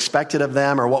what was expected of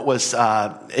them or what was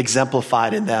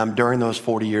exemplified in them during those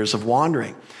 40 years of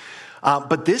wandering.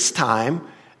 But this time,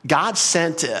 God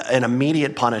sent an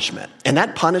immediate punishment. And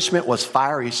that punishment was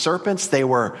fiery serpents. They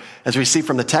were, as we see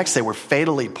from the text, they were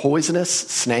fatally poisonous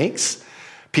snakes.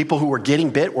 People who were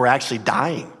getting bit were actually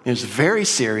dying. It was very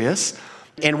serious.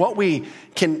 And what we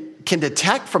can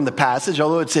detect from the passage,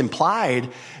 although it's implied,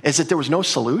 is that there was no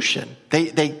solution.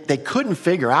 They couldn't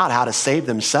figure out how to save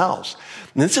themselves.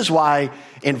 And this is why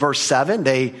in verse 7,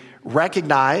 they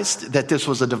recognized that this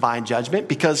was a divine judgment,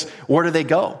 because where do they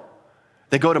go?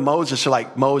 They go to Moses. They're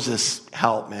like, Moses,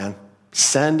 help, man.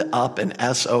 Send up an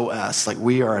SOS. Like,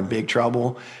 we are in big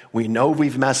trouble. We know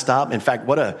we've messed up. In fact,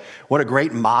 what a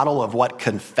great model of what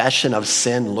confession of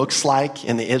sin looks like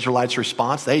in the Israelites'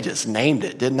 response. They just named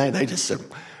it, didn't they? They just said,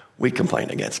 we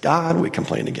complained against God. We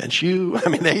complained against you. I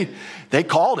mean, they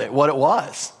called it what it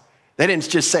was. They didn't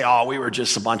just say, oh, we were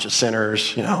just a bunch of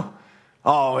sinners,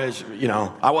 Oh,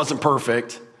 I wasn't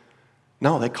perfect.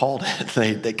 No, they called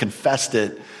it. They confessed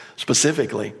it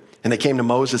specifically. And they came to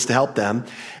Moses to help them.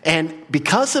 And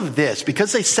because of this,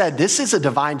 because they said this is a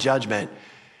divine judgment,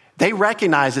 they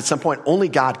recognized at some point only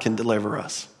God can deliver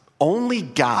us. Only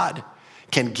God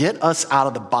can get us out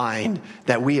of the bind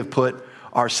that we have put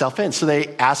ourselves in. So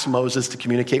they asked Moses to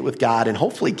communicate with God and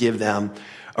hopefully give them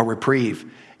a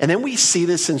reprieve. And then we see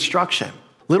this instruction.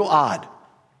 Little odd.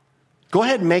 Go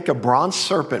ahead and make a bronze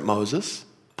serpent, Moses.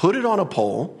 Put it on a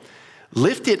pole.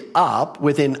 Lift it up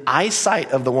within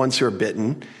eyesight of the ones who are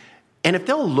bitten. And if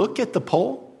they'll look at the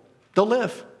pole, they'll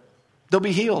live. They'll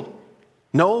be healed.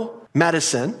 No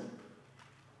medicine.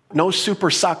 No super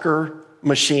sucker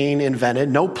machine invented.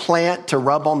 No plant to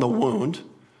rub on the wound.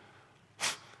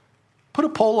 Put a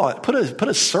pole on it. Put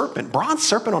a serpent, bronze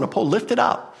serpent on a pole. Lift it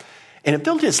up. And if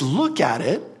they'll just look at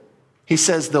it, he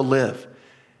says they'll live.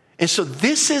 And so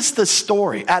this is the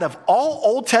story out of all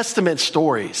Old Testament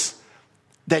stories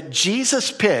that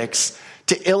Jesus picks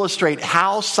to illustrate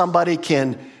how somebody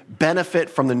can benefit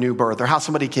from the new birth or how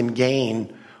somebody can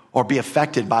gain or be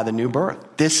affected by the new birth.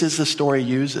 This is the story he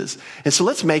uses. And so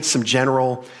let's make some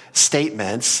general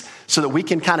statements so that we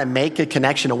can kind of make a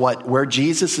connection to where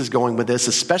Jesus is going with this,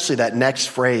 especially that next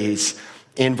phrase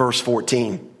in verse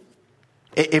 14.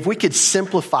 If we could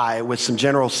simplify with some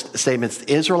general statements,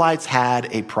 the Israelites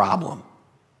had a problem.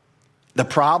 The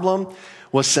problem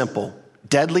was simple.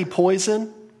 Deadly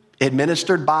poison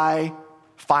administered by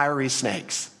fiery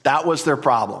snakes. That was their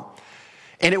problem.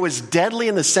 And it was deadly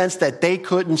in the sense that they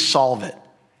couldn't solve it.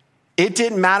 It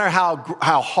didn't matter how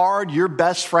hard your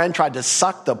best friend tried to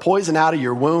suck the poison out of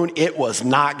your wound. It was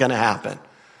not going to happen.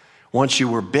 Once you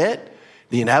were bit,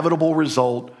 the inevitable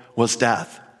result was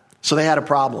death. So they had a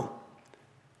problem.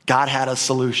 God had a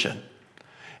solution.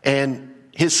 And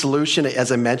his solution,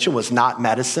 as I mentioned, was not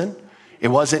medicine. It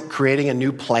wasn't creating a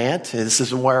new plant. This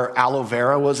is where aloe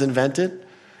vera was invented,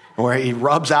 where he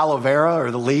rubs aloe vera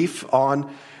or the leaf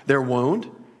on their wound.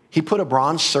 He put a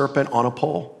bronze serpent on a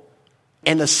pole.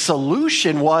 And the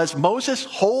solution was, Moses,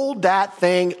 hold that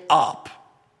thing up.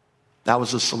 That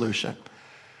was the solution.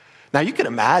 Now you can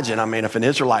imagine, if an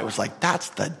Israelite was like, that's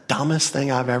the dumbest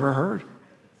thing I've ever heard.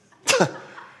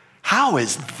 How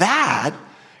is that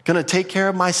going to take care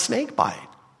of my snake bite?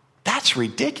 That's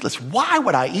ridiculous. Why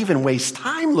would I even waste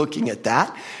time looking at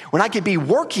that when I could be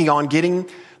working on getting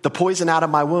the poison out of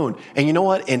my wound? And you know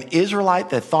what? An Israelite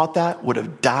that thought that would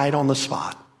have died on the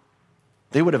spot.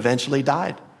 They would eventually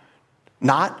died,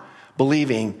 not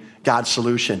believing God's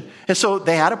solution. And so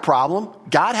they had a problem.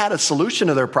 God had a solution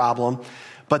to their problem,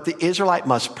 but the Israelite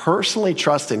must personally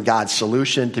trust in God's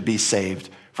solution to be saved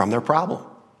from their problem.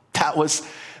 That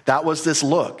was this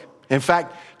look. In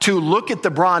fact, to look at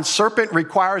the bronze serpent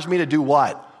requires me to do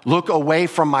what? Look away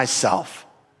from myself.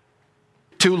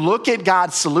 To look at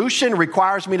God's solution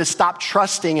requires me to stop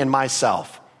trusting in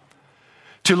myself.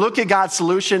 To look at God's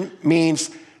solution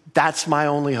means that's my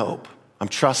only hope. I'm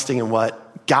trusting in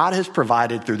what God has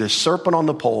provided through this serpent on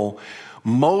the pole.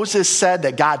 Moses said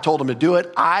that God told him to do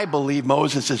it. I believe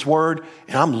Moses' word,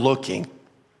 and I'm looking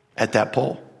at that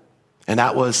pole. And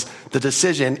that was the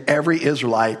decision every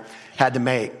Israelite had to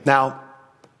make. Now,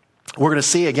 we're going to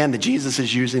see again that Jesus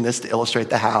is using this to illustrate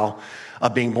the how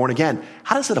of being born again.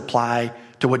 How does it apply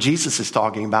to what Jesus is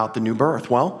talking about, the new birth?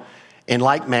 Well, in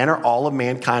like manner, all of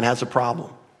mankind has a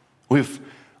problem. We've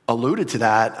alluded to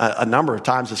that a number of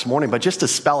times this morning, but just to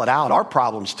spell it out, our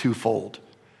problem's twofold.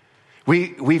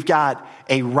 We've got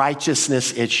a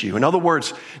righteousness issue. In other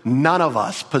words, none of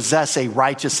us possess a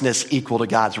righteousness equal to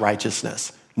God's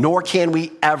righteousness, nor can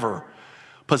we ever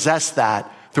possess that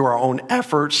through our own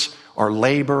efforts or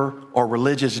labor or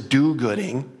religious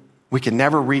do-gooding, we can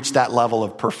never reach that level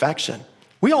of perfection.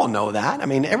 We all know that. I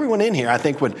mean, everyone in here, I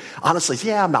think, would honestly say,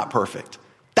 yeah, I'm not perfect.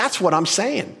 That's what I'm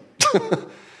saying.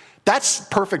 That's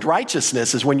perfect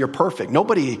righteousness, is when you're perfect.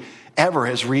 Nobody ever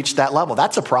has reached that level.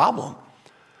 That's a problem.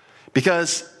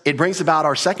 Because it brings about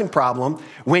our second problem.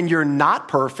 When you're not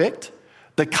perfect,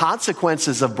 the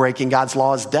consequences of breaking God's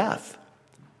law is death.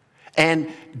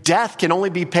 And death can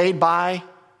only be paid by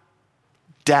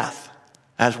death.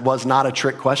 That was not a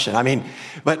trick question. I mean,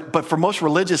 but for most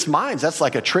religious minds, that's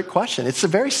like a trick question. It's a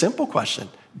very simple question.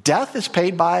 Death is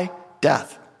paid by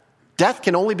death. Death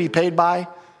can only be paid by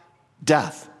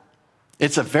death.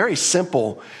 It's a very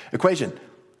simple equation.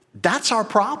 That's our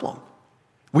problem.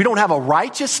 We don't have a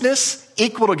righteousness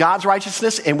equal to God's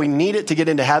righteousness, and we need it to get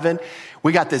into heaven.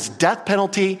 We got this death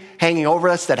penalty hanging over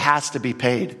us that has to be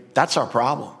paid. That's our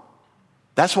problem.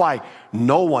 That's why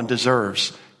no one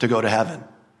deserves to go to heaven.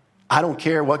 I don't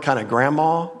care what kind of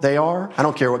grandma they are. I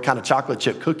don't care what kind of chocolate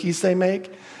chip cookies they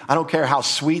make. I don't care how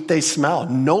sweet they smell.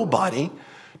 Nobody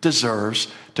deserves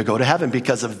to go to heaven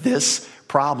because of this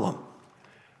problem.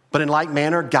 But in like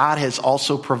manner, God has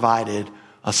also provided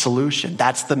a solution.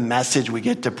 That's the message we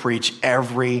get to preach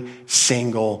every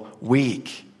single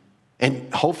week,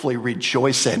 and hopefully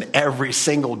rejoice in every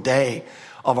single day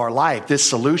of our life. This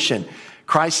solution: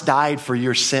 Christ died for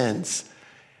your sins,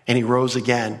 and he rose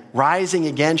again. Rising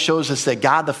again shows us that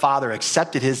God the Father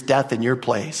accepted his death in your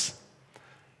place.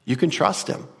 You can trust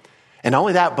him. And not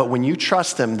only that, but when you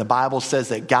trust him, the Bible says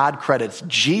that God credits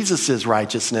Jesus'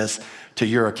 righteousness to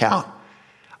your account.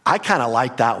 I kind of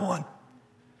like that one.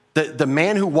 The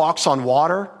man who walks on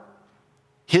water,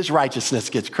 his righteousness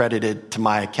gets credited to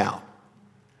my account.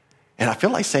 And I feel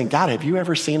like saying, God, have you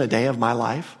ever seen a day of my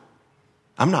life?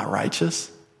 I'm not righteous.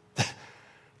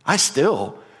 I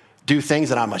still do things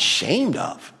that I'm ashamed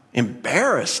of,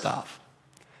 embarrassed of.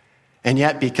 And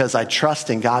yet, because I trust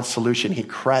in God's solution, he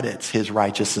credits his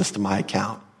righteousness to my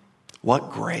account.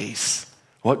 What grace.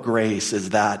 What grace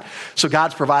is that? So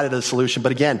God's provided a solution.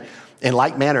 But again, in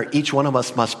like manner, each one of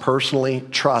us must personally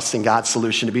trust in God's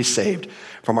solution to be saved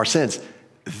from our sins.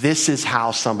 This is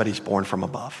how somebody's born from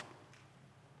above.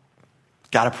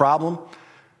 Got a problem?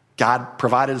 God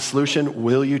provided a solution.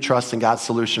 Will you trust in God's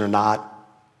solution or not?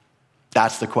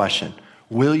 That's the question.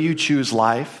 Will you choose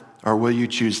life or will you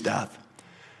choose death?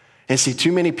 And see,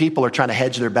 too many people are trying to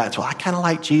hedge their bets. Well, I kind of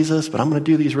like Jesus, but I'm going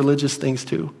to do these religious things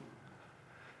too.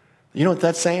 You know what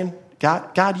that's saying?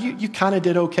 God, you kind of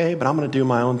did okay, but I'm going to do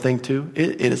my own thing too.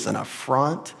 It is an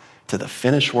affront to the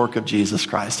finished work of Jesus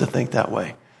Christ to think that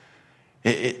way.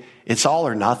 It's all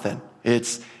or nothing.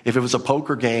 If it was a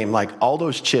poker game, like all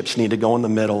those chips need to go in the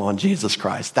middle on Jesus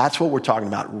Christ. That's what we're talking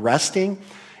about, resting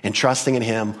and trusting in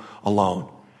him alone.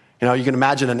 You know, you can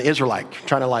imagine an Israelite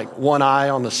trying to like one eye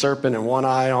on the serpent and one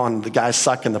eye on the guy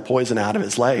sucking the poison out of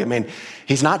his leg. I mean,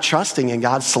 he's not trusting in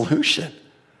God's solution,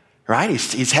 right?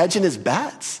 He's hedging his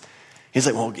bets. He's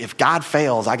like, well, if God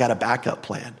fails, I got a backup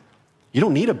plan. You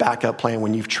don't need a backup plan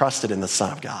when you've trusted in the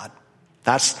Son of God.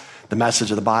 That's the message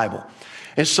of the Bible.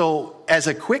 And so as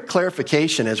a quick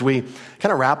clarification, as we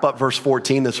kind of wrap up verse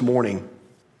 14 this morning,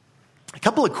 a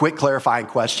couple of quick clarifying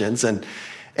questions. And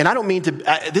I don't mean to,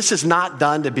 this is not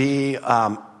done to be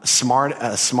smart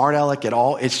aleck at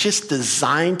all. It's just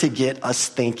designed to get us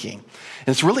thinking. And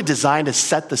it's really designed to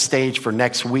set the stage for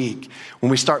next week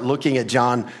when we start looking at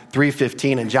John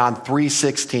 3:15 and John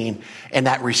 3:16 and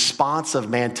that response of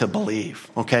man to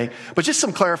believe, okay? But just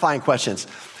some clarifying questions.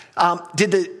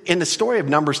 In the story of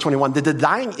Numbers 21, did the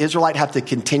dying Israelite have to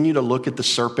continue to look at the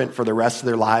serpent for the rest of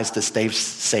their lives to stay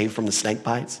saved from the snake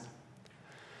bites?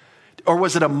 Or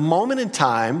was it a moment in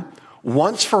time,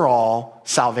 once for all,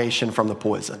 salvation from the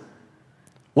poison?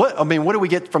 What do we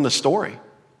get from the story?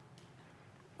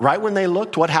 Right when they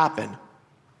looked, what happened?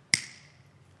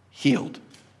 Healed.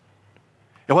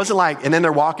 It wasn't like, and then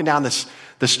they're walking down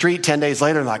the street 10 days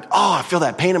later and like, oh, I feel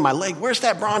that pain in my leg. Where's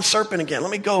that bronze serpent again?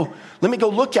 Let me go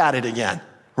look at it again,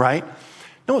 right?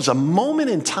 No, it was a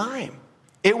moment in time.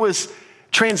 It was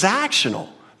transactional.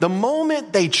 The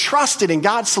moment they trusted in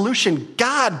God's solution,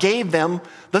 God gave them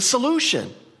the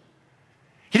solution.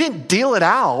 He didn't deal it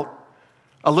out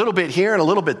a little bit here and a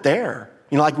little bit there.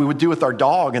 You know, like we would do with our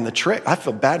dog and the trick. I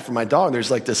feel bad for my dog. There's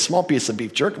like this small piece of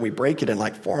beef jerky. We break it in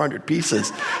like 400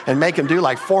 pieces and make him do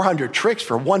like 400 tricks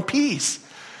for one piece.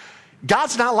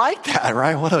 God's not like that,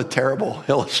 right? What a terrible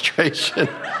illustration.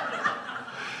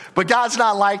 But God's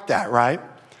not like that, right?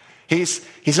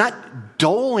 He's not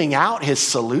doling out his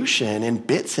solution in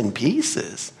bits and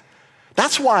pieces.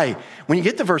 That's why when you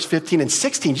get to verse 15 and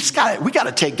 16, we got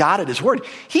to take God at his word.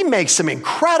 He makes some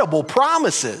incredible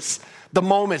promises the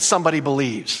moment somebody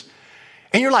believes.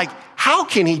 And you're like, how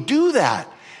can he do that?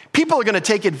 People are going to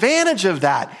take advantage of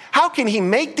that. How can he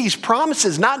make these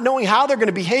promises not knowing how they're going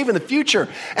to behave in the future?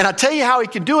 And I'll tell you how he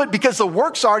can do it, because the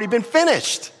work's already been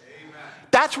finished. Amen.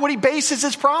 That's what he bases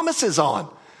his promises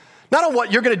on. Not on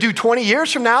what you're going to do 20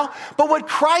 years from now, but what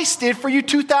Christ did for you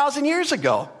 2,000 years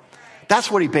ago. That's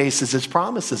what he bases his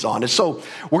promises on. And so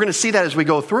we're going to see that as we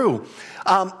go through.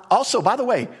 Also, by the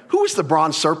way, who was the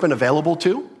bronze serpent available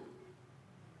to?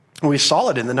 We saw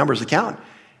it in the Numbers account.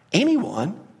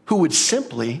 Anyone who would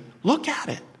simply look at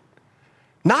it.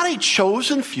 Not a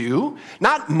chosen few,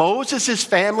 not Moses'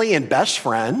 family and best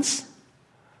friends,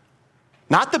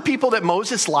 not the people that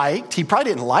Moses liked. He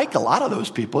probably didn't like a lot of those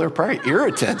people. They're probably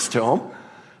irritants to him,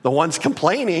 the ones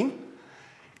complaining.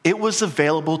 It was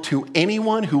available to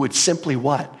anyone who would simply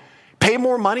what? Pay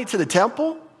more money to the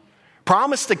temple?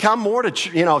 Promise to come more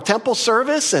to, temple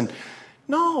service? And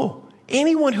no,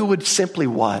 anyone who would simply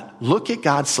what? Look at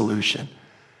God's solution.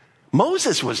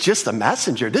 Moses was just a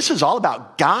messenger. This is all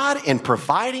about God and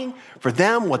providing for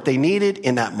them what they needed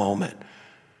in that moment.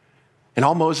 And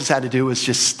all Moses had to do was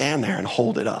just stand there and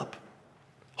hold it up.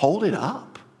 Hold it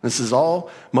up. This is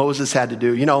all Moses had to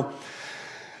do.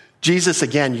 Jesus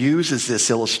again uses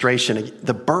this illustration.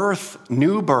 The birth,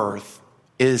 new birth,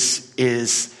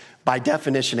 is by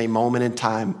definition a moment in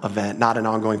time event, not an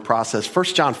ongoing process. 1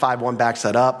 John 5:1 backs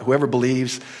that up. Whoever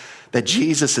believes that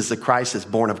Jesus is the Christ is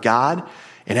born of God,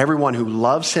 and everyone who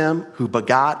loves him, who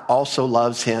begot, also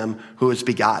loves him who is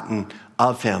begotten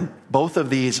of him. Both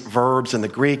of these verbs in the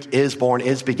Greek, is born,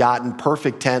 is begotten,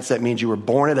 perfect tense. That means you were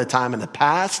born at a time in the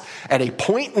past. At a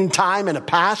point in time in the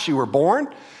past, you were born.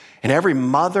 And every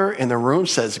mother in the room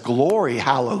says, glory,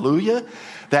 hallelujah.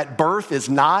 That birth is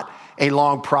not a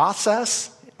long process.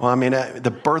 Well,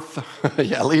 the birth,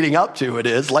 leading up to it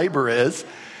is, labor is,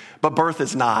 but birth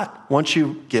is not. Once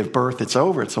you give birth, it's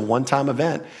over. It's a one-time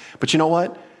event. But you know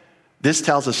what? This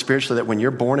tells us spiritually that when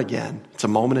you're born again, it's a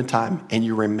moment in time, and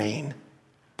you remain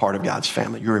part of God's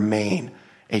family. You remain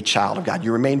a child of God.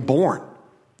 You remain born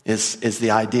is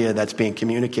the idea that's being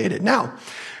communicated. Now,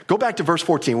 go back to verse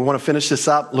 14. We want to finish this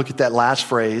up. Look at that last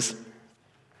phrase.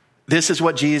 This is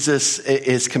what Jesus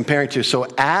is comparing to. So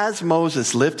as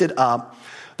Moses lifted up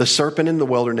the serpent in the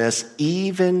wilderness,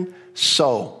 even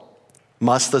so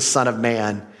must the Son of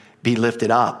Man be lifted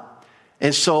up.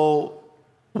 And so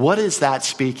what is that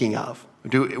speaking of?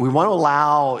 Do we want to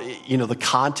allow, the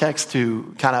context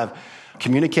to kind of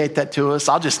communicate that to us?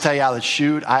 I'll just tell you out of the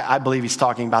chute, I believe he's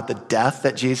talking about the death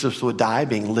that Jesus would die,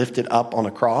 being lifted up on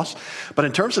a cross. But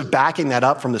in terms of backing that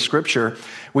up from the scripture,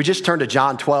 we just turn to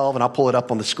John 12, and I'll pull it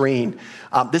up on the screen.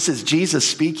 This is Jesus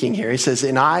speaking here. He says,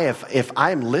 and if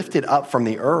I am lifted up from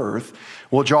the earth,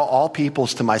 will draw all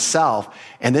peoples to myself.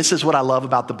 And this is what I love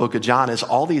about the book of John, is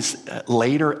all these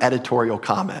later editorial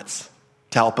comments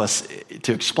to help us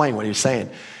to explain what he was saying.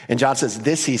 And John says,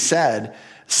 this he said,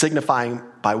 signifying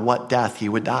by what death he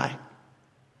would die.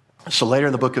 So later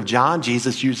in the book of John,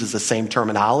 Jesus uses the same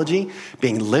terminology,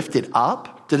 being lifted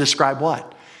up, to describe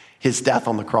what? His death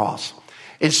on the cross.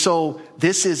 And so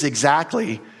this is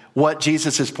exactly what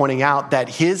Jesus is pointing out, that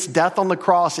his death on the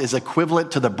cross is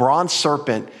equivalent to the bronze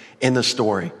serpent in the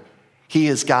story. He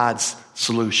is God's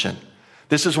solution.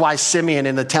 This is why Simeon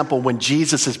in the temple, when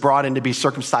Jesus is brought in to be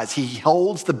circumcised, he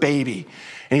holds the baby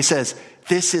and he says,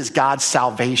 this is God's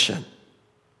salvation.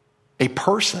 A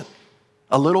person,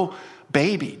 a little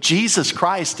baby. Jesus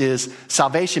Christ is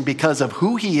salvation because of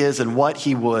who he is and what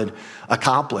he would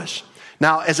accomplish.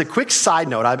 Now, as a quick side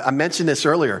note, I mentioned this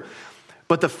earlier,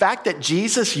 but the fact that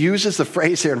Jesus uses the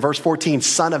phrase here in verse 14,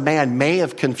 Son of Man, may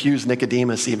have confused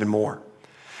Nicodemus even more.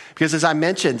 Because as I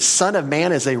mentioned, Son of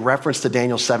Man is a reference to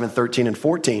Daniel 7, 13 and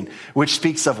 14, which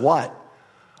speaks of what?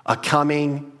 A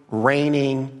coming,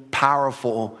 reigning,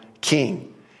 powerful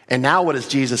king. And now what does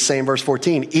Jesus say in verse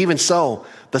 14? Even so,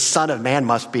 the Son of Man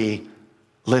must be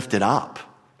lifted up.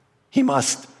 He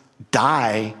must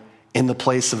die in the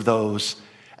place of those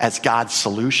as God's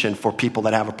solution for people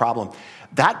that have a problem.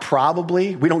 That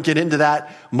probably, we don't get into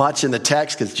that much in the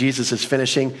text because Jesus is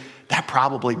finishing. That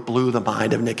probably blew the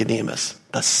mind of Nicodemus.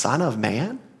 The Son of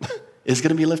Man is going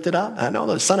to be lifted up? I know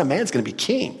the Son of Man is going to be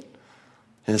king.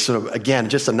 And so again,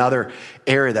 just another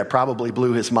area that probably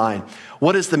blew his mind.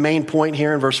 What is the main point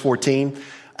here in verse 14?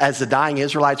 As the dying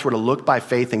Israelites were to look by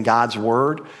faith in God's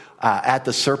word at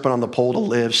the serpent on the pole to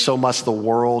live, so must the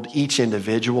world, each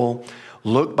individual,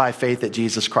 look by faith at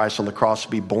Jesus Christ on the cross to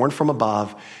be born from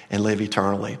above and live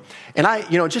eternally. And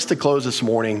just to close this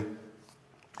morning,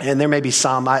 and there may be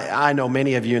some, I know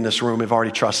many of you in this room have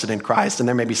already trusted in Christ, and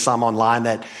there may be some online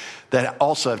that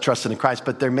also have trusted in Christ,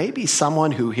 but there may be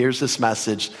someone who hears this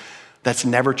message that's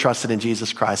never trusted in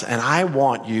Jesus Christ. And I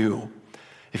want you,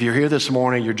 if you're here this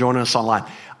morning, you're joining us online,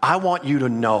 I want you to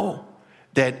know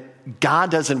that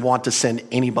God doesn't want to send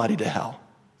anybody to hell.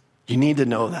 You need to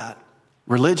know that.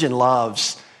 Religion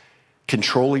loves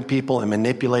controlling people and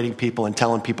manipulating people and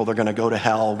telling people they're going to go to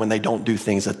hell when they don't do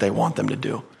things that they want them to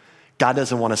do. God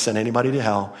doesn't want to send anybody to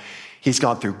hell. He's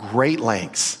gone through great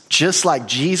lengths, just like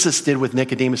Jesus did with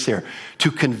Nicodemus here,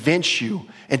 to convince you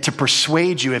and to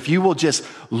persuade you. If you will just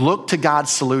look to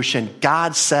God's solution,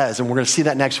 God says, and we're going to see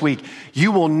that next week,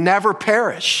 you will never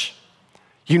perish.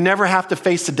 You never have to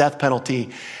face the death penalty,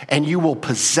 and you will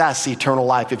possess eternal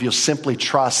life if you'll simply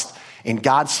trust in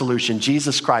God's solution,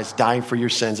 Jesus Christ dying for your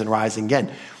sins and rising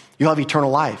again. You'll have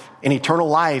eternal life. And eternal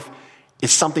life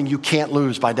is something you can't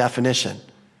lose by definition.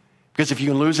 Because if you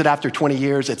can lose it after 20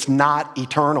 years, it's not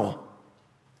eternal.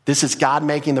 This is God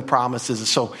making the promises. And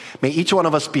so may each one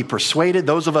of us be persuaded.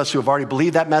 Those of us who have already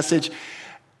believed that message,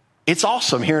 it's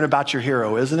awesome hearing about your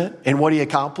hero, isn't it? And what he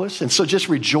accomplished. And so just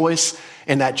rejoice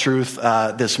in that truth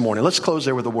this morning. Let's close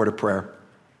there with a word of prayer.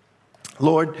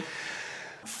 Lord,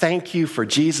 thank you for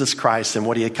Jesus Christ and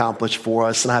what he accomplished for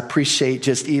us. And I appreciate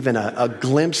just even a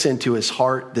glimpse into his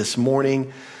heart this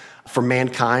morning for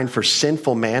mankind, for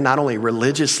sinful man, not only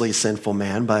religiously sinful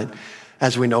man, but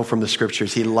as we know from the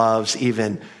scriptures, he loves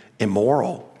even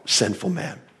immoral, sinful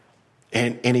man.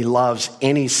 And he loves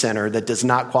any sinner that does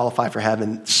not qualify for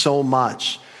heaven so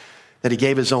much that he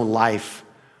gave his own life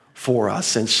for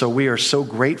us. And so we are so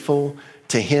grateful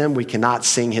to him. We cannot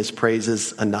sing his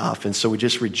praises enough. And so we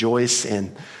just rejoice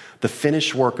in the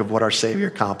finished work of what our Savior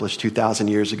accomplished 2,000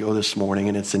 years ago this morning.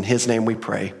 And it's in his name we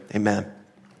pray. Amen.